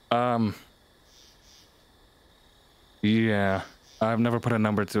 Yeah. I've never put a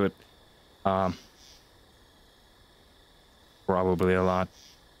number to it. Probably a lot.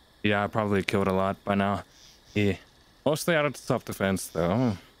 Yeah, I probably killed a lot by now. Yeah. Mostly out of self-defense,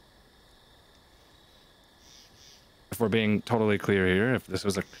 though. If we're being totally clear here, if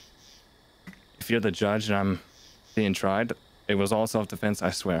you're the judge and I'm being tried, it was all self-defense, I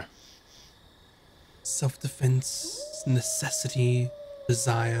swear. Self-defense, necessity,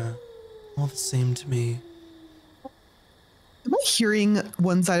 desire, all the same to me. Am I hearing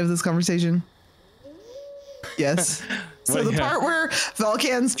one side of this conversation? Yes. So Well, the yeah. part where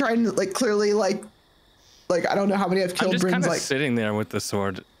Valkan's trying to clearly I don't know how many I've killed. I'm just brings kind of sitting there with the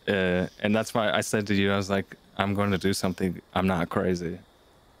sword, and that's why I said to you, I was like, I'm going to do something. I'm not crazy,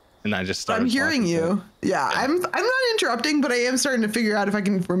 and I just started. I'm hearing you. Yeah, I'm not interrupting, but I am starting to figure out if I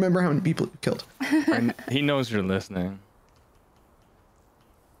can remember how many people you've killed. And he knows you're listening.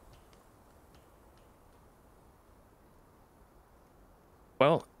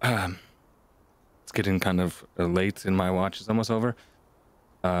 Well, it's getting kind of late in my watch. It's almost over.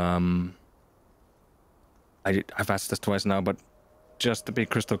 I've asked this twice now, but just to be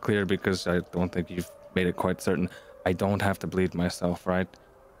crystal clear, because I don't think you've made it quite certain, I don't have to bleed myself, right?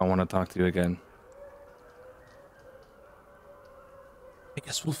 I want to talk to you again. I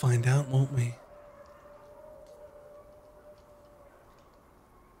guess we'll find out, won't we?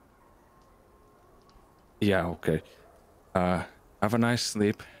 Yeah, okay. Have a nice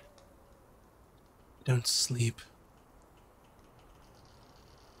sleep. I don't sleep.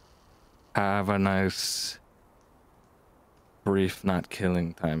 Have a nice, brief, not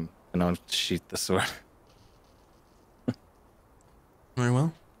killing time, and I'll sheath the sword. Very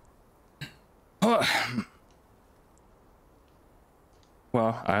well.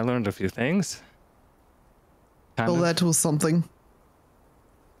 Well, I learned a few things. Well, that was something.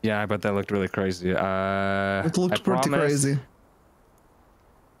 Yeah, I bet that looked really crazy. It looked pretty crazy.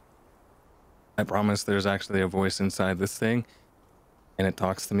 I promise there's actually a voice inside this thing, and it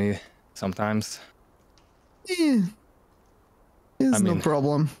talks to me sometimes. Yeah. It's no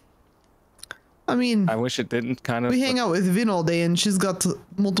problem. I mean, I wish it didn't, kind of. We hang out with Vin all day, and she's got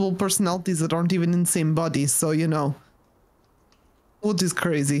multiple personalities that aren't even in the same body, so, you know. What is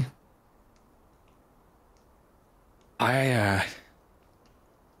crazy? I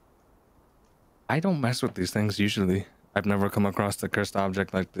don't mess with these things usually. I've never come across a cursed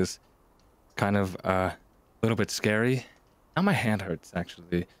object like this. Kind of a little bit scary. Now my hand hurts,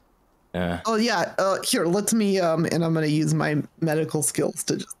 actually. Oh yeah, here, let me and I'm gonna use my medical skills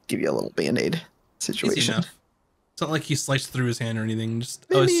to just give you a little band-aid situation. It's not like he sliced through his hand or anything. Just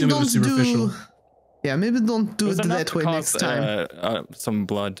maybe I assume it was superficial. Yeah, maybe don't do it that way next time. Some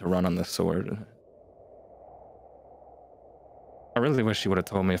blood to run on the sword. I really wish you would have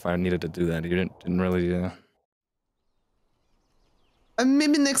told me if I needed to do that. You didn't really.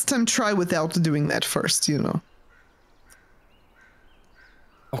 Maybe next time try without doing that first, you know.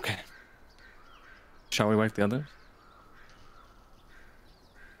 Okay. Shall we wake the others?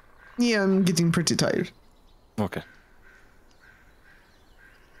 Yeah, I'm getting pretty tired. Okay.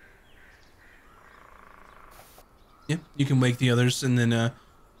 Yeah, you can wake the others, and then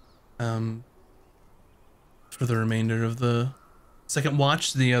for the remainder of the second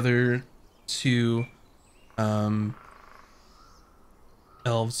watch, the other two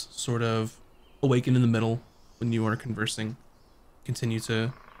elves sort of awaken in the middle when you are conversing. Continue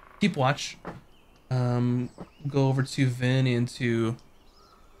to keep watch. Go over to Vin and to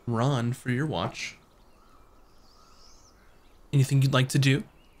Ron for your watch. Anything you'd like to do?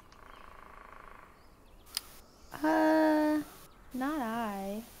 Not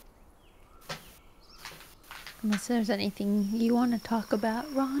I. Unless there's anything you want to talk about,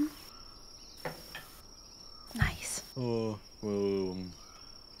 Ron. Nice. Oh, well,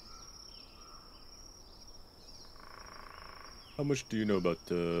 how much do you know about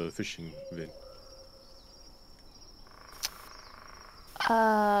fishing, Vin?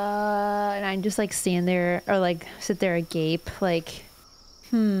 And I just like stand there or like sit there agape, like,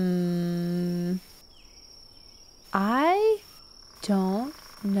 I don't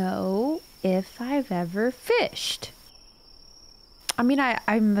know if I've ever fished. I mean,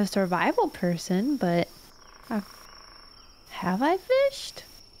 I'm a survival person, but have I fished?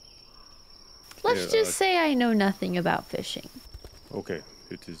 Let's just say I know nothing about fishing. Okay,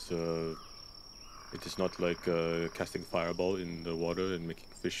 it is not like casting fireball in the water and making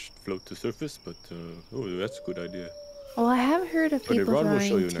fish float to surface, but oh, that's a good idea. Well, I have heard of people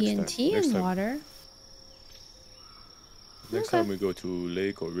throwing TNT in water. Next time we go to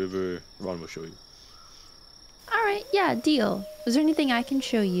lake or river, Ron will show you. All right, yeah, deal. Is there anything I can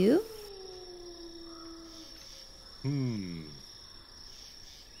show you? Ron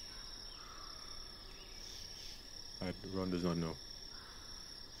does not know.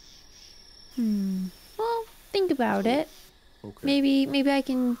 Well, think about it. Okay. Maybe I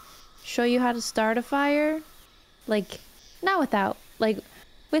can show you how to start a fire. Like, not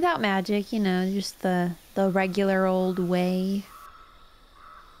without magic, you know, just the regular old way.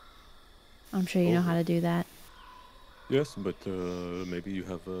 I'm sure you know how to do that. Yes, but maybe you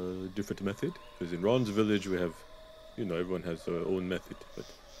have a different method. Because in Ron's village we have, you know, everyone has their own method. But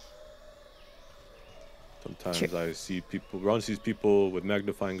sometimes I see people, Ron sees people with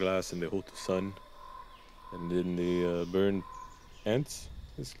magnifying glass and they hold the sun. And then they burn ants.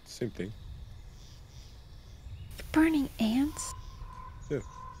 It's the same thing. Burning ants? Yeah.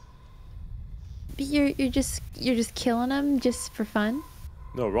 But you're just killing them just for fun?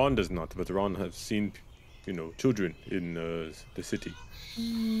 No, Ron does not. But Ron has seen, you know, children in the city.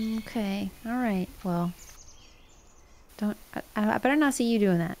 Okay. All right. Well, I better not see you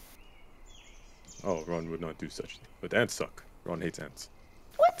doing that. Oh, Ron would not do such thing. But ants suck. Ron hates ants.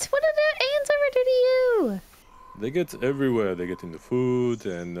 What did the ants ever do to you? They get everywhere. They get in the food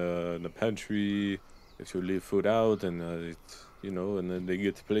and in the pantry. If you leave food out, and you know, and then they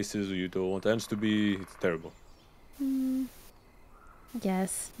get places where you don't want ants to be. It's terrible.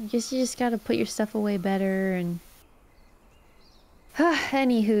 Yes. I guess you just gotta put your stuff away better and.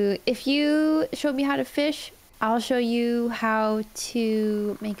 Anywho, if you show me how to fish, I'll show you how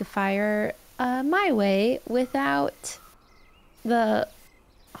to make a fire my way without the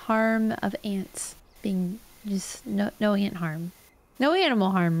harm of ants being just no ant harm. No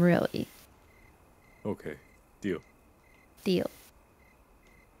animal harm, really. Okay, deal. Deal.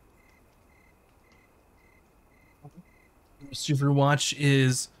 Super watch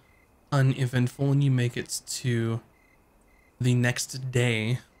is uneventful, and you make it to the next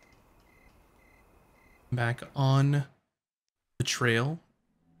day back on the trail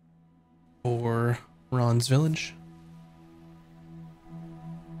for Ron's village.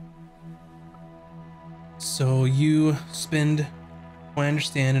 So you spend, I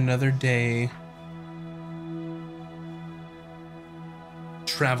understand, another day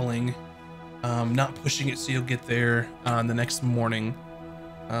traveling, not pushing it so you'll get there the next morning.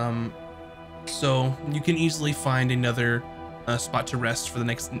 So you can easily find another spot to rest for the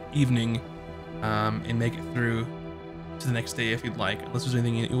next evening and make it through to the next day if you'd like, unless there's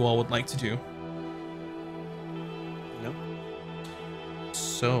anything you all would like to do. No.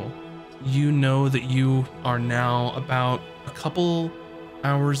 So you know that you are now about a couple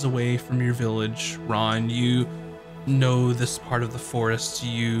hours away from your village, Ron. You know this part of the forest.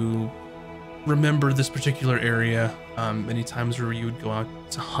 You remember this particular area many times where you would go out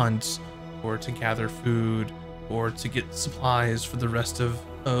to hunt or to gather food or to get supplies for the rest of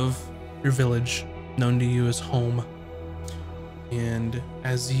your village, known to you as home. And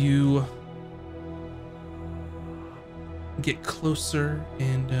as you get closer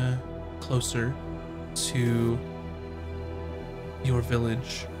and closer to your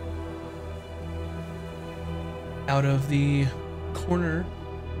village, out of the corner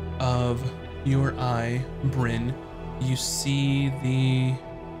of your eye, Bryn, you see the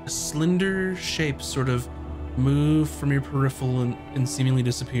slender shape sort of move from your peripheral and seemingly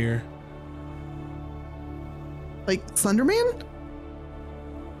disappear. Like Slenderman?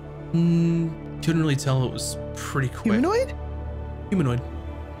 Couldn't really tell. It was pretty quick. Humanoid? Humanoid.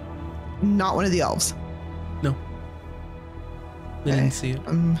 Not one of the elves. No. They didn't see it.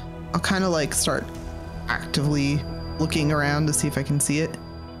 I'll kind of like start actively looking around to see if I can see it.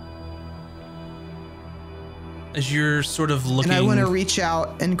 As you're sort of looking, And I want to reach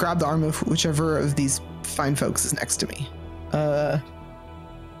out and grab the arm of whichever of these fine folks is next to me. Let's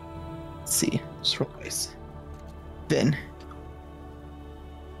see. Just real nice. Vin.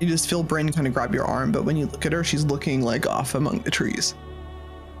 You just feel Bryn kind of grab your arm, but when you look at her, she's looking like off among the trees.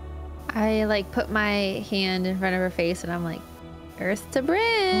 I like put my hand in front of her face and I'm like, Earth to Oh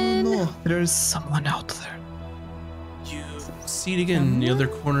Bryn. no, there's someone out there. you see it again in the other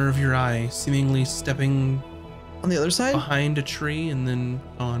corner of your eye, seemingly stepping On the other side? behind a tree and then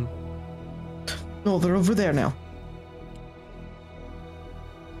gone. No, they're over there now.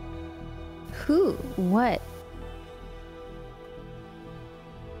 Who? What?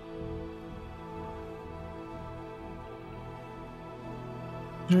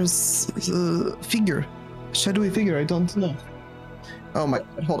 There's a figure. A shadowy figure, I don't know. Oh my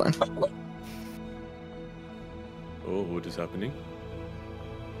god, hold on. Oh, what is happening?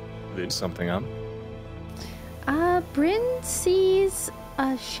 Vin? Something up. Bryn sees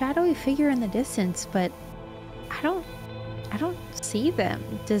a shadowy figure in the distance, but I don't see them.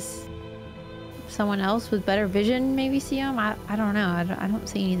 Does someone else with better vision maybe see them? I don't know. I don't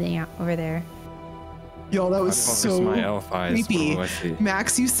see anything out over there. Yo, that I was focus so my elf eyes. What creepy. do I see?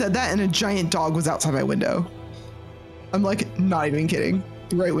 Max, you said that and a giant dog was outside my window. I'm like, not even kidding.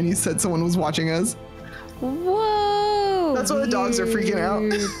 Right when you said someone was watching us. Whoa! That's why the dogs are freaking out.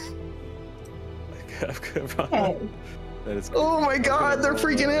 weird. That is Oh my god, they're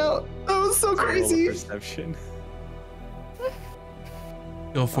freaking out. That was so crazy. Perception.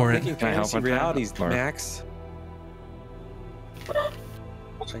 Go for it. Making Can I help fantasy with that? realities, Or- Max.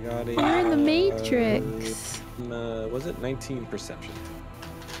 I got a. You're in the Matrix. Was it 19 perception?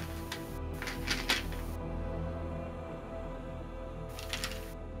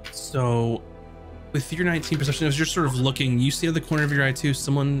 So, with your 19 perception, as you're sort of looking, you see at the corner of your eye too,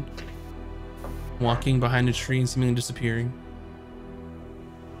 someone walking behind a tree and seemingly disappearing.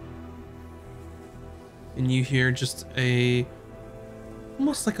 And you hear just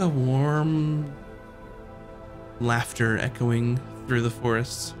almost like a warm laughter echoing through the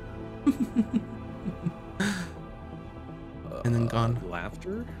forest. And then gone.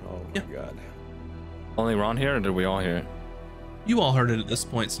 Laughter? Oh Yeah. my god. Only Ron here, or did we all hear it? You all heard it at this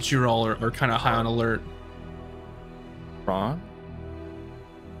point, since you all are kind of high on alert. Ron?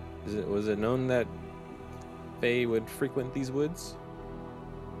 Was it known that Faye would frequent these woods?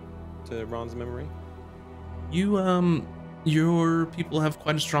 To Ron's memory? Your people have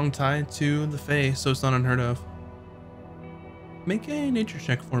quite a strong tie to the Fae, so it's not unheard of. Make a nature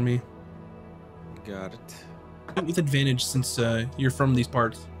check for me. Got it. Do it with advantage since you're from these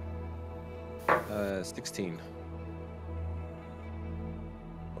parts. 16.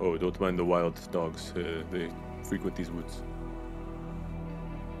 Oh, don't mind the wild dogs. They frequent these woods.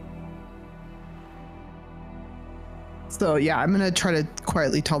 So yeah, I'm gonna try to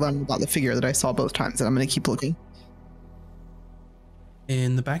quietly tell them about the figure that I saw both times, and I'm gonna keep looking.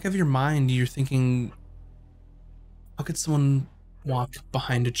 In the back of your mind, you're thinking How could someone walk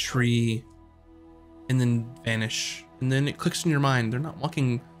behind a tree and then vanish? And then it clicks in your mind, they're not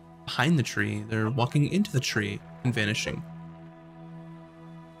walking behind the tree, they're walking into the tree and vanishing.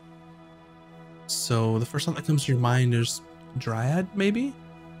 So the first thought that comes to your mind is Dryad, maybe?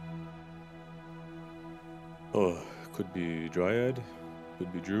 Oh, could be Dryad,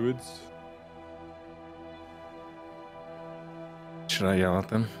 could be Druids. Should I yell at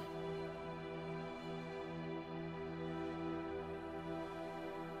them?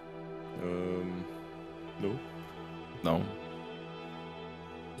 No. No.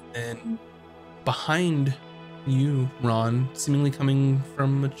 And behind you, Ron, seemingly coming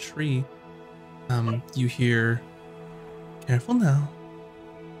from a tree, you hear, "Careful now.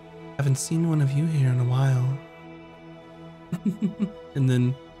 Haven't seen one of you here in a while." And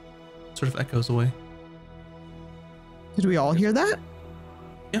then sort of echoes away. Did we all hear that?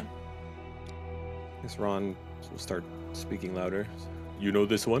 Yeah. Guess Ron will start speaking louder. You know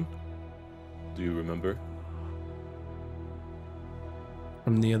this one? Do you remember?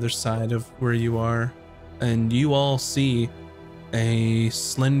 From the other side of where you are, and you all see a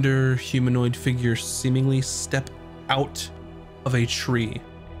slender humanoid figure seemingly step out of a tree.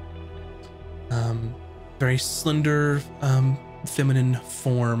 Very slender, feminine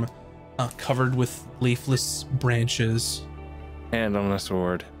form, covered with leafless branches. Hand on a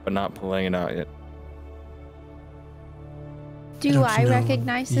sword, but not pulling it out yet. Do I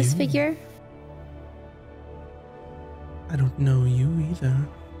recognize this you. figure? I don't know you either.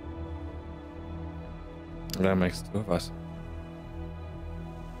 That makes two of us.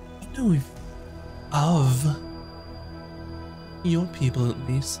 I know of your people at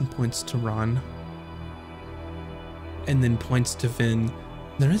least, and points to Ron. And then points to Vin.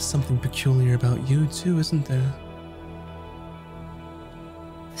 There is something peculiar about you too, isn't there?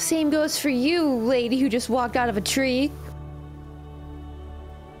 Same goes for you, lady who just walked out of a tree.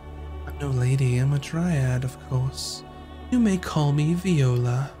 I'm no lady, I'm a dryad, of course. You may call me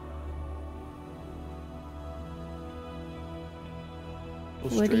Viola. How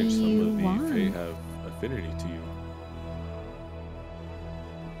What do strange some you of the want? Fae have affinity to you.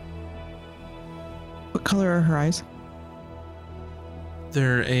 What color are her eyes?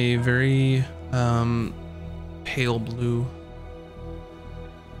 They're a very pale blue.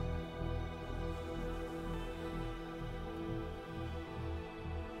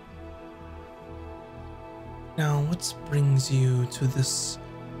 Now, what brings you to this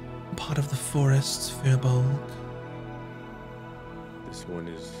part of the forest, Firbolg? This one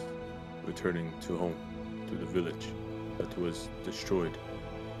is returning to home, to the village that was destroyed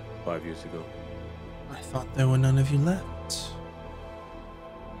 5 years ago. I thought there were none of you left.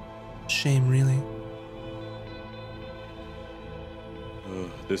 Shame, really.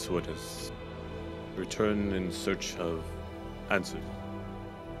 This one has returned in search of answers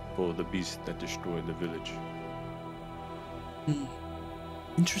for the beast that destroyed the village.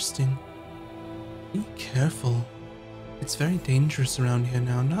 Interesting. Be careful. It's very dangerous around here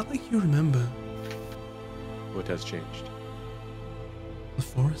now, not like you remember. What has changed? The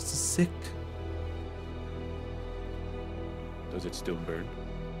forest is sick. Does it still burn?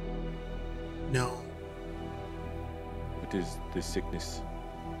 No. What is this sickness?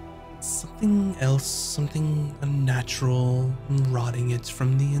 Something else, something unnatural, rotting it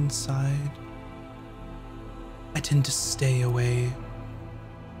from the inside. I tend to stay away.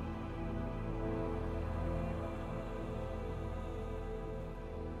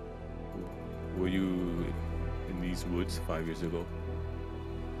 Were you in these woods 5 years ago?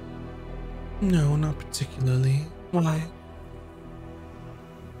 No, not particularly. Why?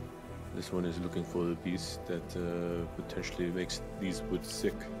 This one is looking for the beast that potentially makes these woods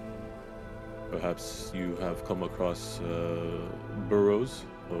sick. Perhaps you have come across burrows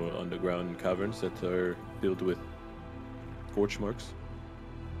or underground caverns that are filled with scorch marks.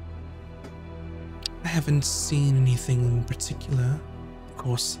 I haven't seen anything in particular. Of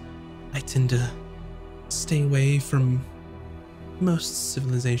course, I tend to stay away from most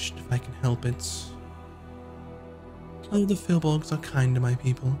civilization if I can help it. Oh, the Firbolgs are kind to my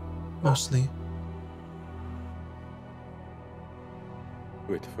people, mostly.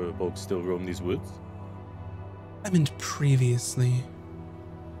 Wait, for folks still roam these woods? I meant previously.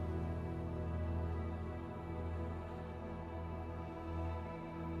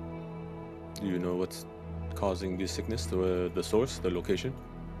 Do you know what's causing this sickness? The source, the location?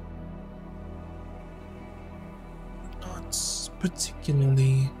 Not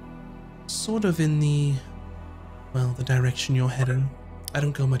particularly. Sort of in the, well, the direction you're heading. I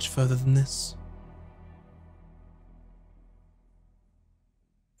don't go much further than this.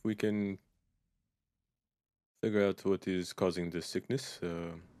 We can figure out what is causing this sickness,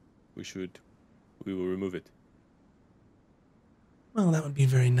 we will remove it. Well, that would be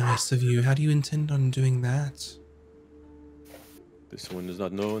very nice of you. How do you intend on doing that? This one does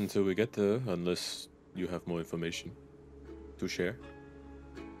not know until we get there, unless you have more information to share.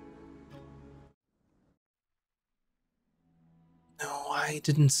 No, I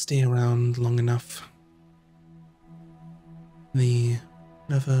didn't stay around long enough. The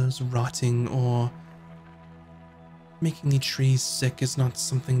whatever's rotting or making the trees sick is not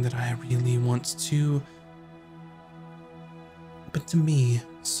something that I really want to happen to me,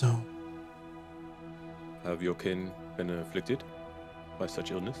 so. Have your kin been afflicted by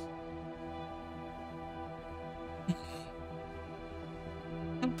such illness?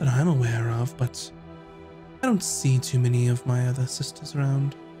 Not that I'm aware of, but I don't see too many of my other sisters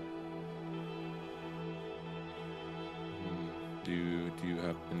around. Do you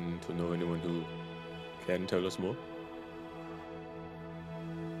happen to know anyone who can tell us more?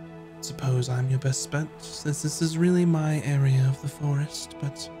 Suppose I'm your best bet, since this is really my area of the forest,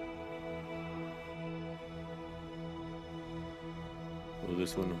 but... Well,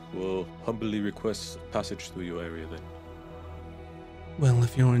 this one will humbly request passage through your area then. Well,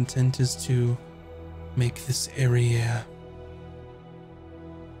 if your intent is to make this area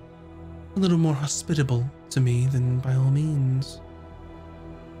a little more hospitable to me, then by all means.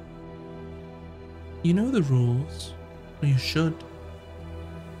 You know the rules, or you should.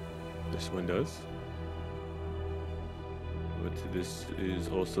 This one does. But this is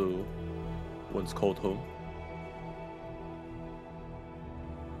also once called home.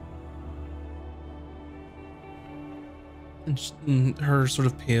 And her sort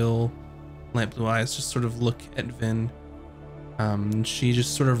of pale, light blue eyes just sort of look at Vin. She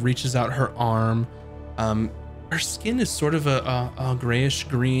just sort of reaches out her arm. Her skin is sort of a grayish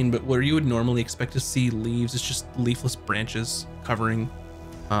green, but where you would normally expect to see leaves, it's just leafless branches covering,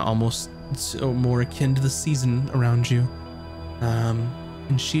 almost so more akin to the season around you.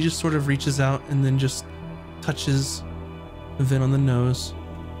 And she just sort of reaches out and then just touches Vin on the nose.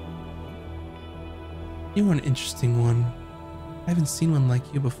 You are an interesting one. I haven't seen one like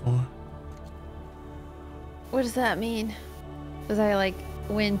you before. What does that mean? Does I like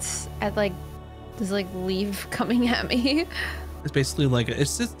wince at like this like leaf coming at me? It's basically like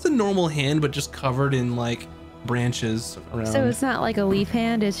it's a normal hand, but just covered in like branches around. So it's not like a leaf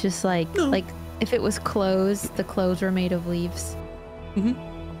hand. It's just like No. like if it was clothes, the clothes were made of leaves. Mm-hmm.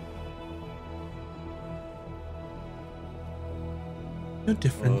 No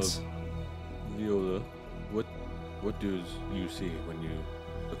difference. Viola, what do you see when you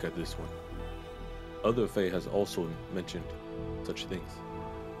look at this one? Other Fae has also mentioned such things.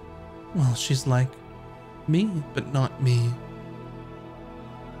 Well, she's like me, but not me.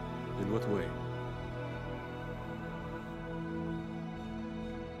 In what way?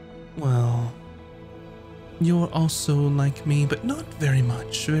 Well, you're also like me, but not very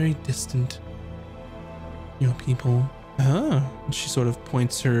much. Very distant. Your people. Ah, and she sort of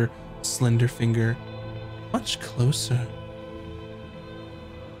points her slender finger much closer.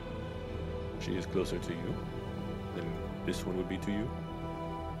 She is closer to you than this one would be to you?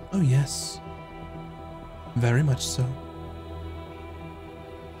 Oh, yes. Very much so.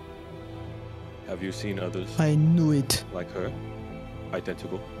 Have you seen others I knew it. like her?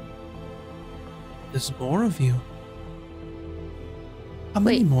 Identical? There's more of you. How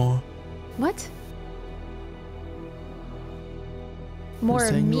many Wait. more? What? More of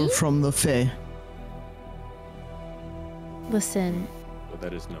Saying me? you're from the Fae. Listen, But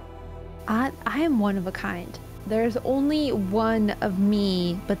that is no. I am one of a kind. There's only one of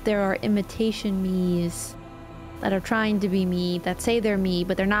me, but there are imitation me's that are trying to be me, that say they're me,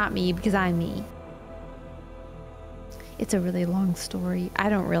 but they're not me because I'm me. It's a really long story. I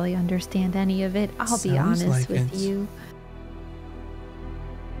don't really understand any of it. I'll be Sounds honest like with it. you.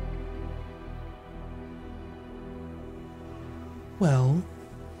 Well,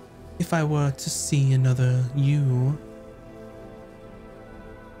 if I were to see another you,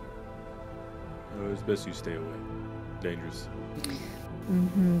 It's best you stay away. Dangerous.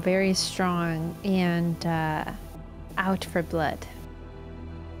 Very strong and out for blood.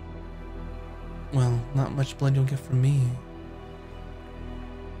 well, not much blood you'll get from me.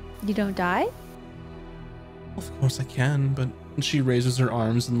 You don't die? Of course I can, but she raises her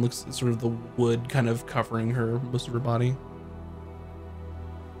arms and looks at sort of the wood kind of covering her, most of her body.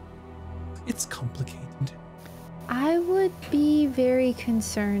 It's complicated. I would be very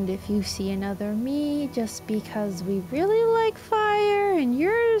concerned if you see another me, just because we really like fire and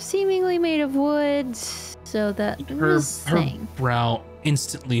you're seemingly made of wood. So that Her was saying. brow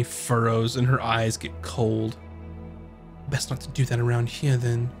instantly furrows and her eyes get cold. Best not to do that around here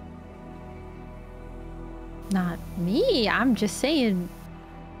then. Not me. I'm just saying.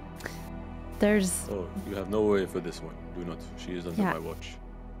 There's. Oh, you have no way for this one. Do not. She is under Yeah. my watch.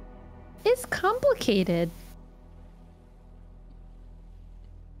 It's complicated.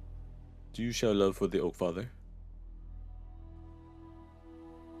 Do you show love for the Oak Father?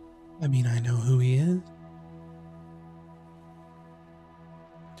 I mean, I know who he is.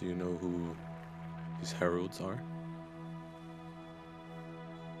 Do you know who his heralds are?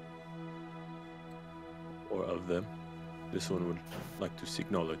 Or of them? This one would like to seek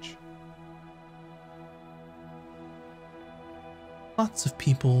knowledge. Lots of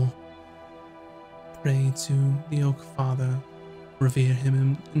people pray to the Oak Father, revere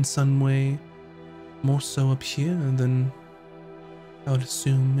him in some way, more so up here than I would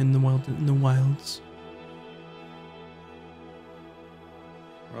assume in the wilds.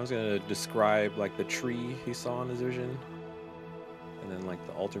 I was gonna describe like the tree he saw in his vision, and then like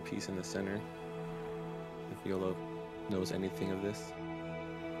the altarpiece in the center. If Yolo knows anything of this.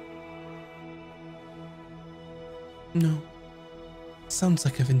 No. Sounds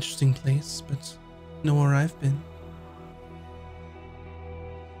like an interesting place, but nowhere I've been.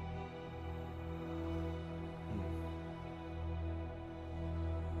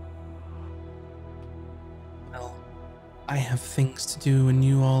 Well, I have things to do and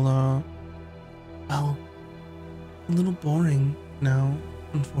you all are, well, a little boring now,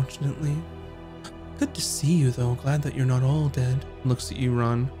 unfortunately. Good to see you though, glad that you're not all dead. Looks at you,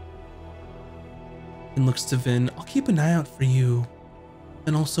 Ron. And looks to Vin. I'll keep an eye out for you.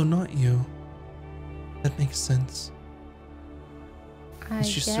 And also not you. That makes sense. I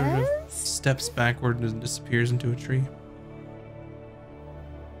She guess. sort of steps backward and disappears into a tree.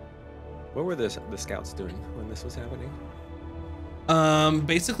 What were the scouts doing when this was happening?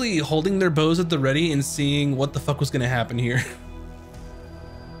 Basically holding their bows at the ready and seeing what the fuck was gonna happen here.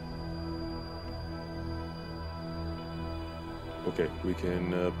 Okay, we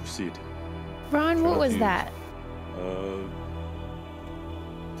can proceed. Ron, what was you- that?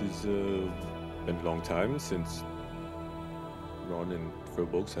 It's been a long time since Ron and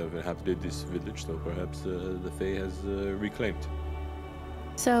Furbolgs have inhabited this village, so perhaps the Fae has reclaimed.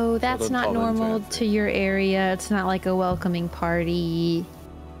 So that's don't not call them normal fancy. to your area. It's not like a welcoming party.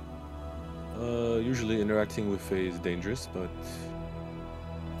 Usually interacting with Fae is dangerous, but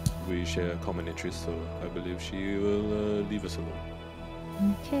we share a common interest, so I believe she will leave us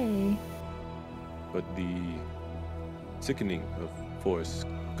alone. Okay. But the sickening of forest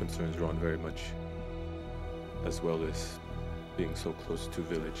concerns Ron very much, as well as being so close to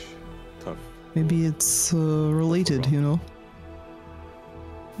village. Tough. Maybe it's related, you know?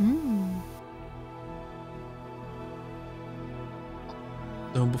 Mm.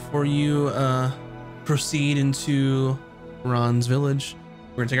 So before you proceed into Ron's village,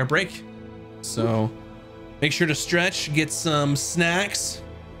 we're gonna take our break. So make sure to stretch, get some snacks,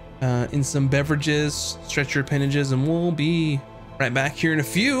 and some beverages, stretch your appendages, and we'll be right back here in a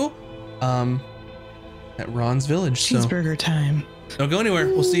few at Ron's village. So Cheeseburger time. don't go anywhere.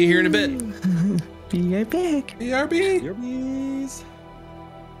 We'll see you here in a bit. Be right back. BRB. Yerbies!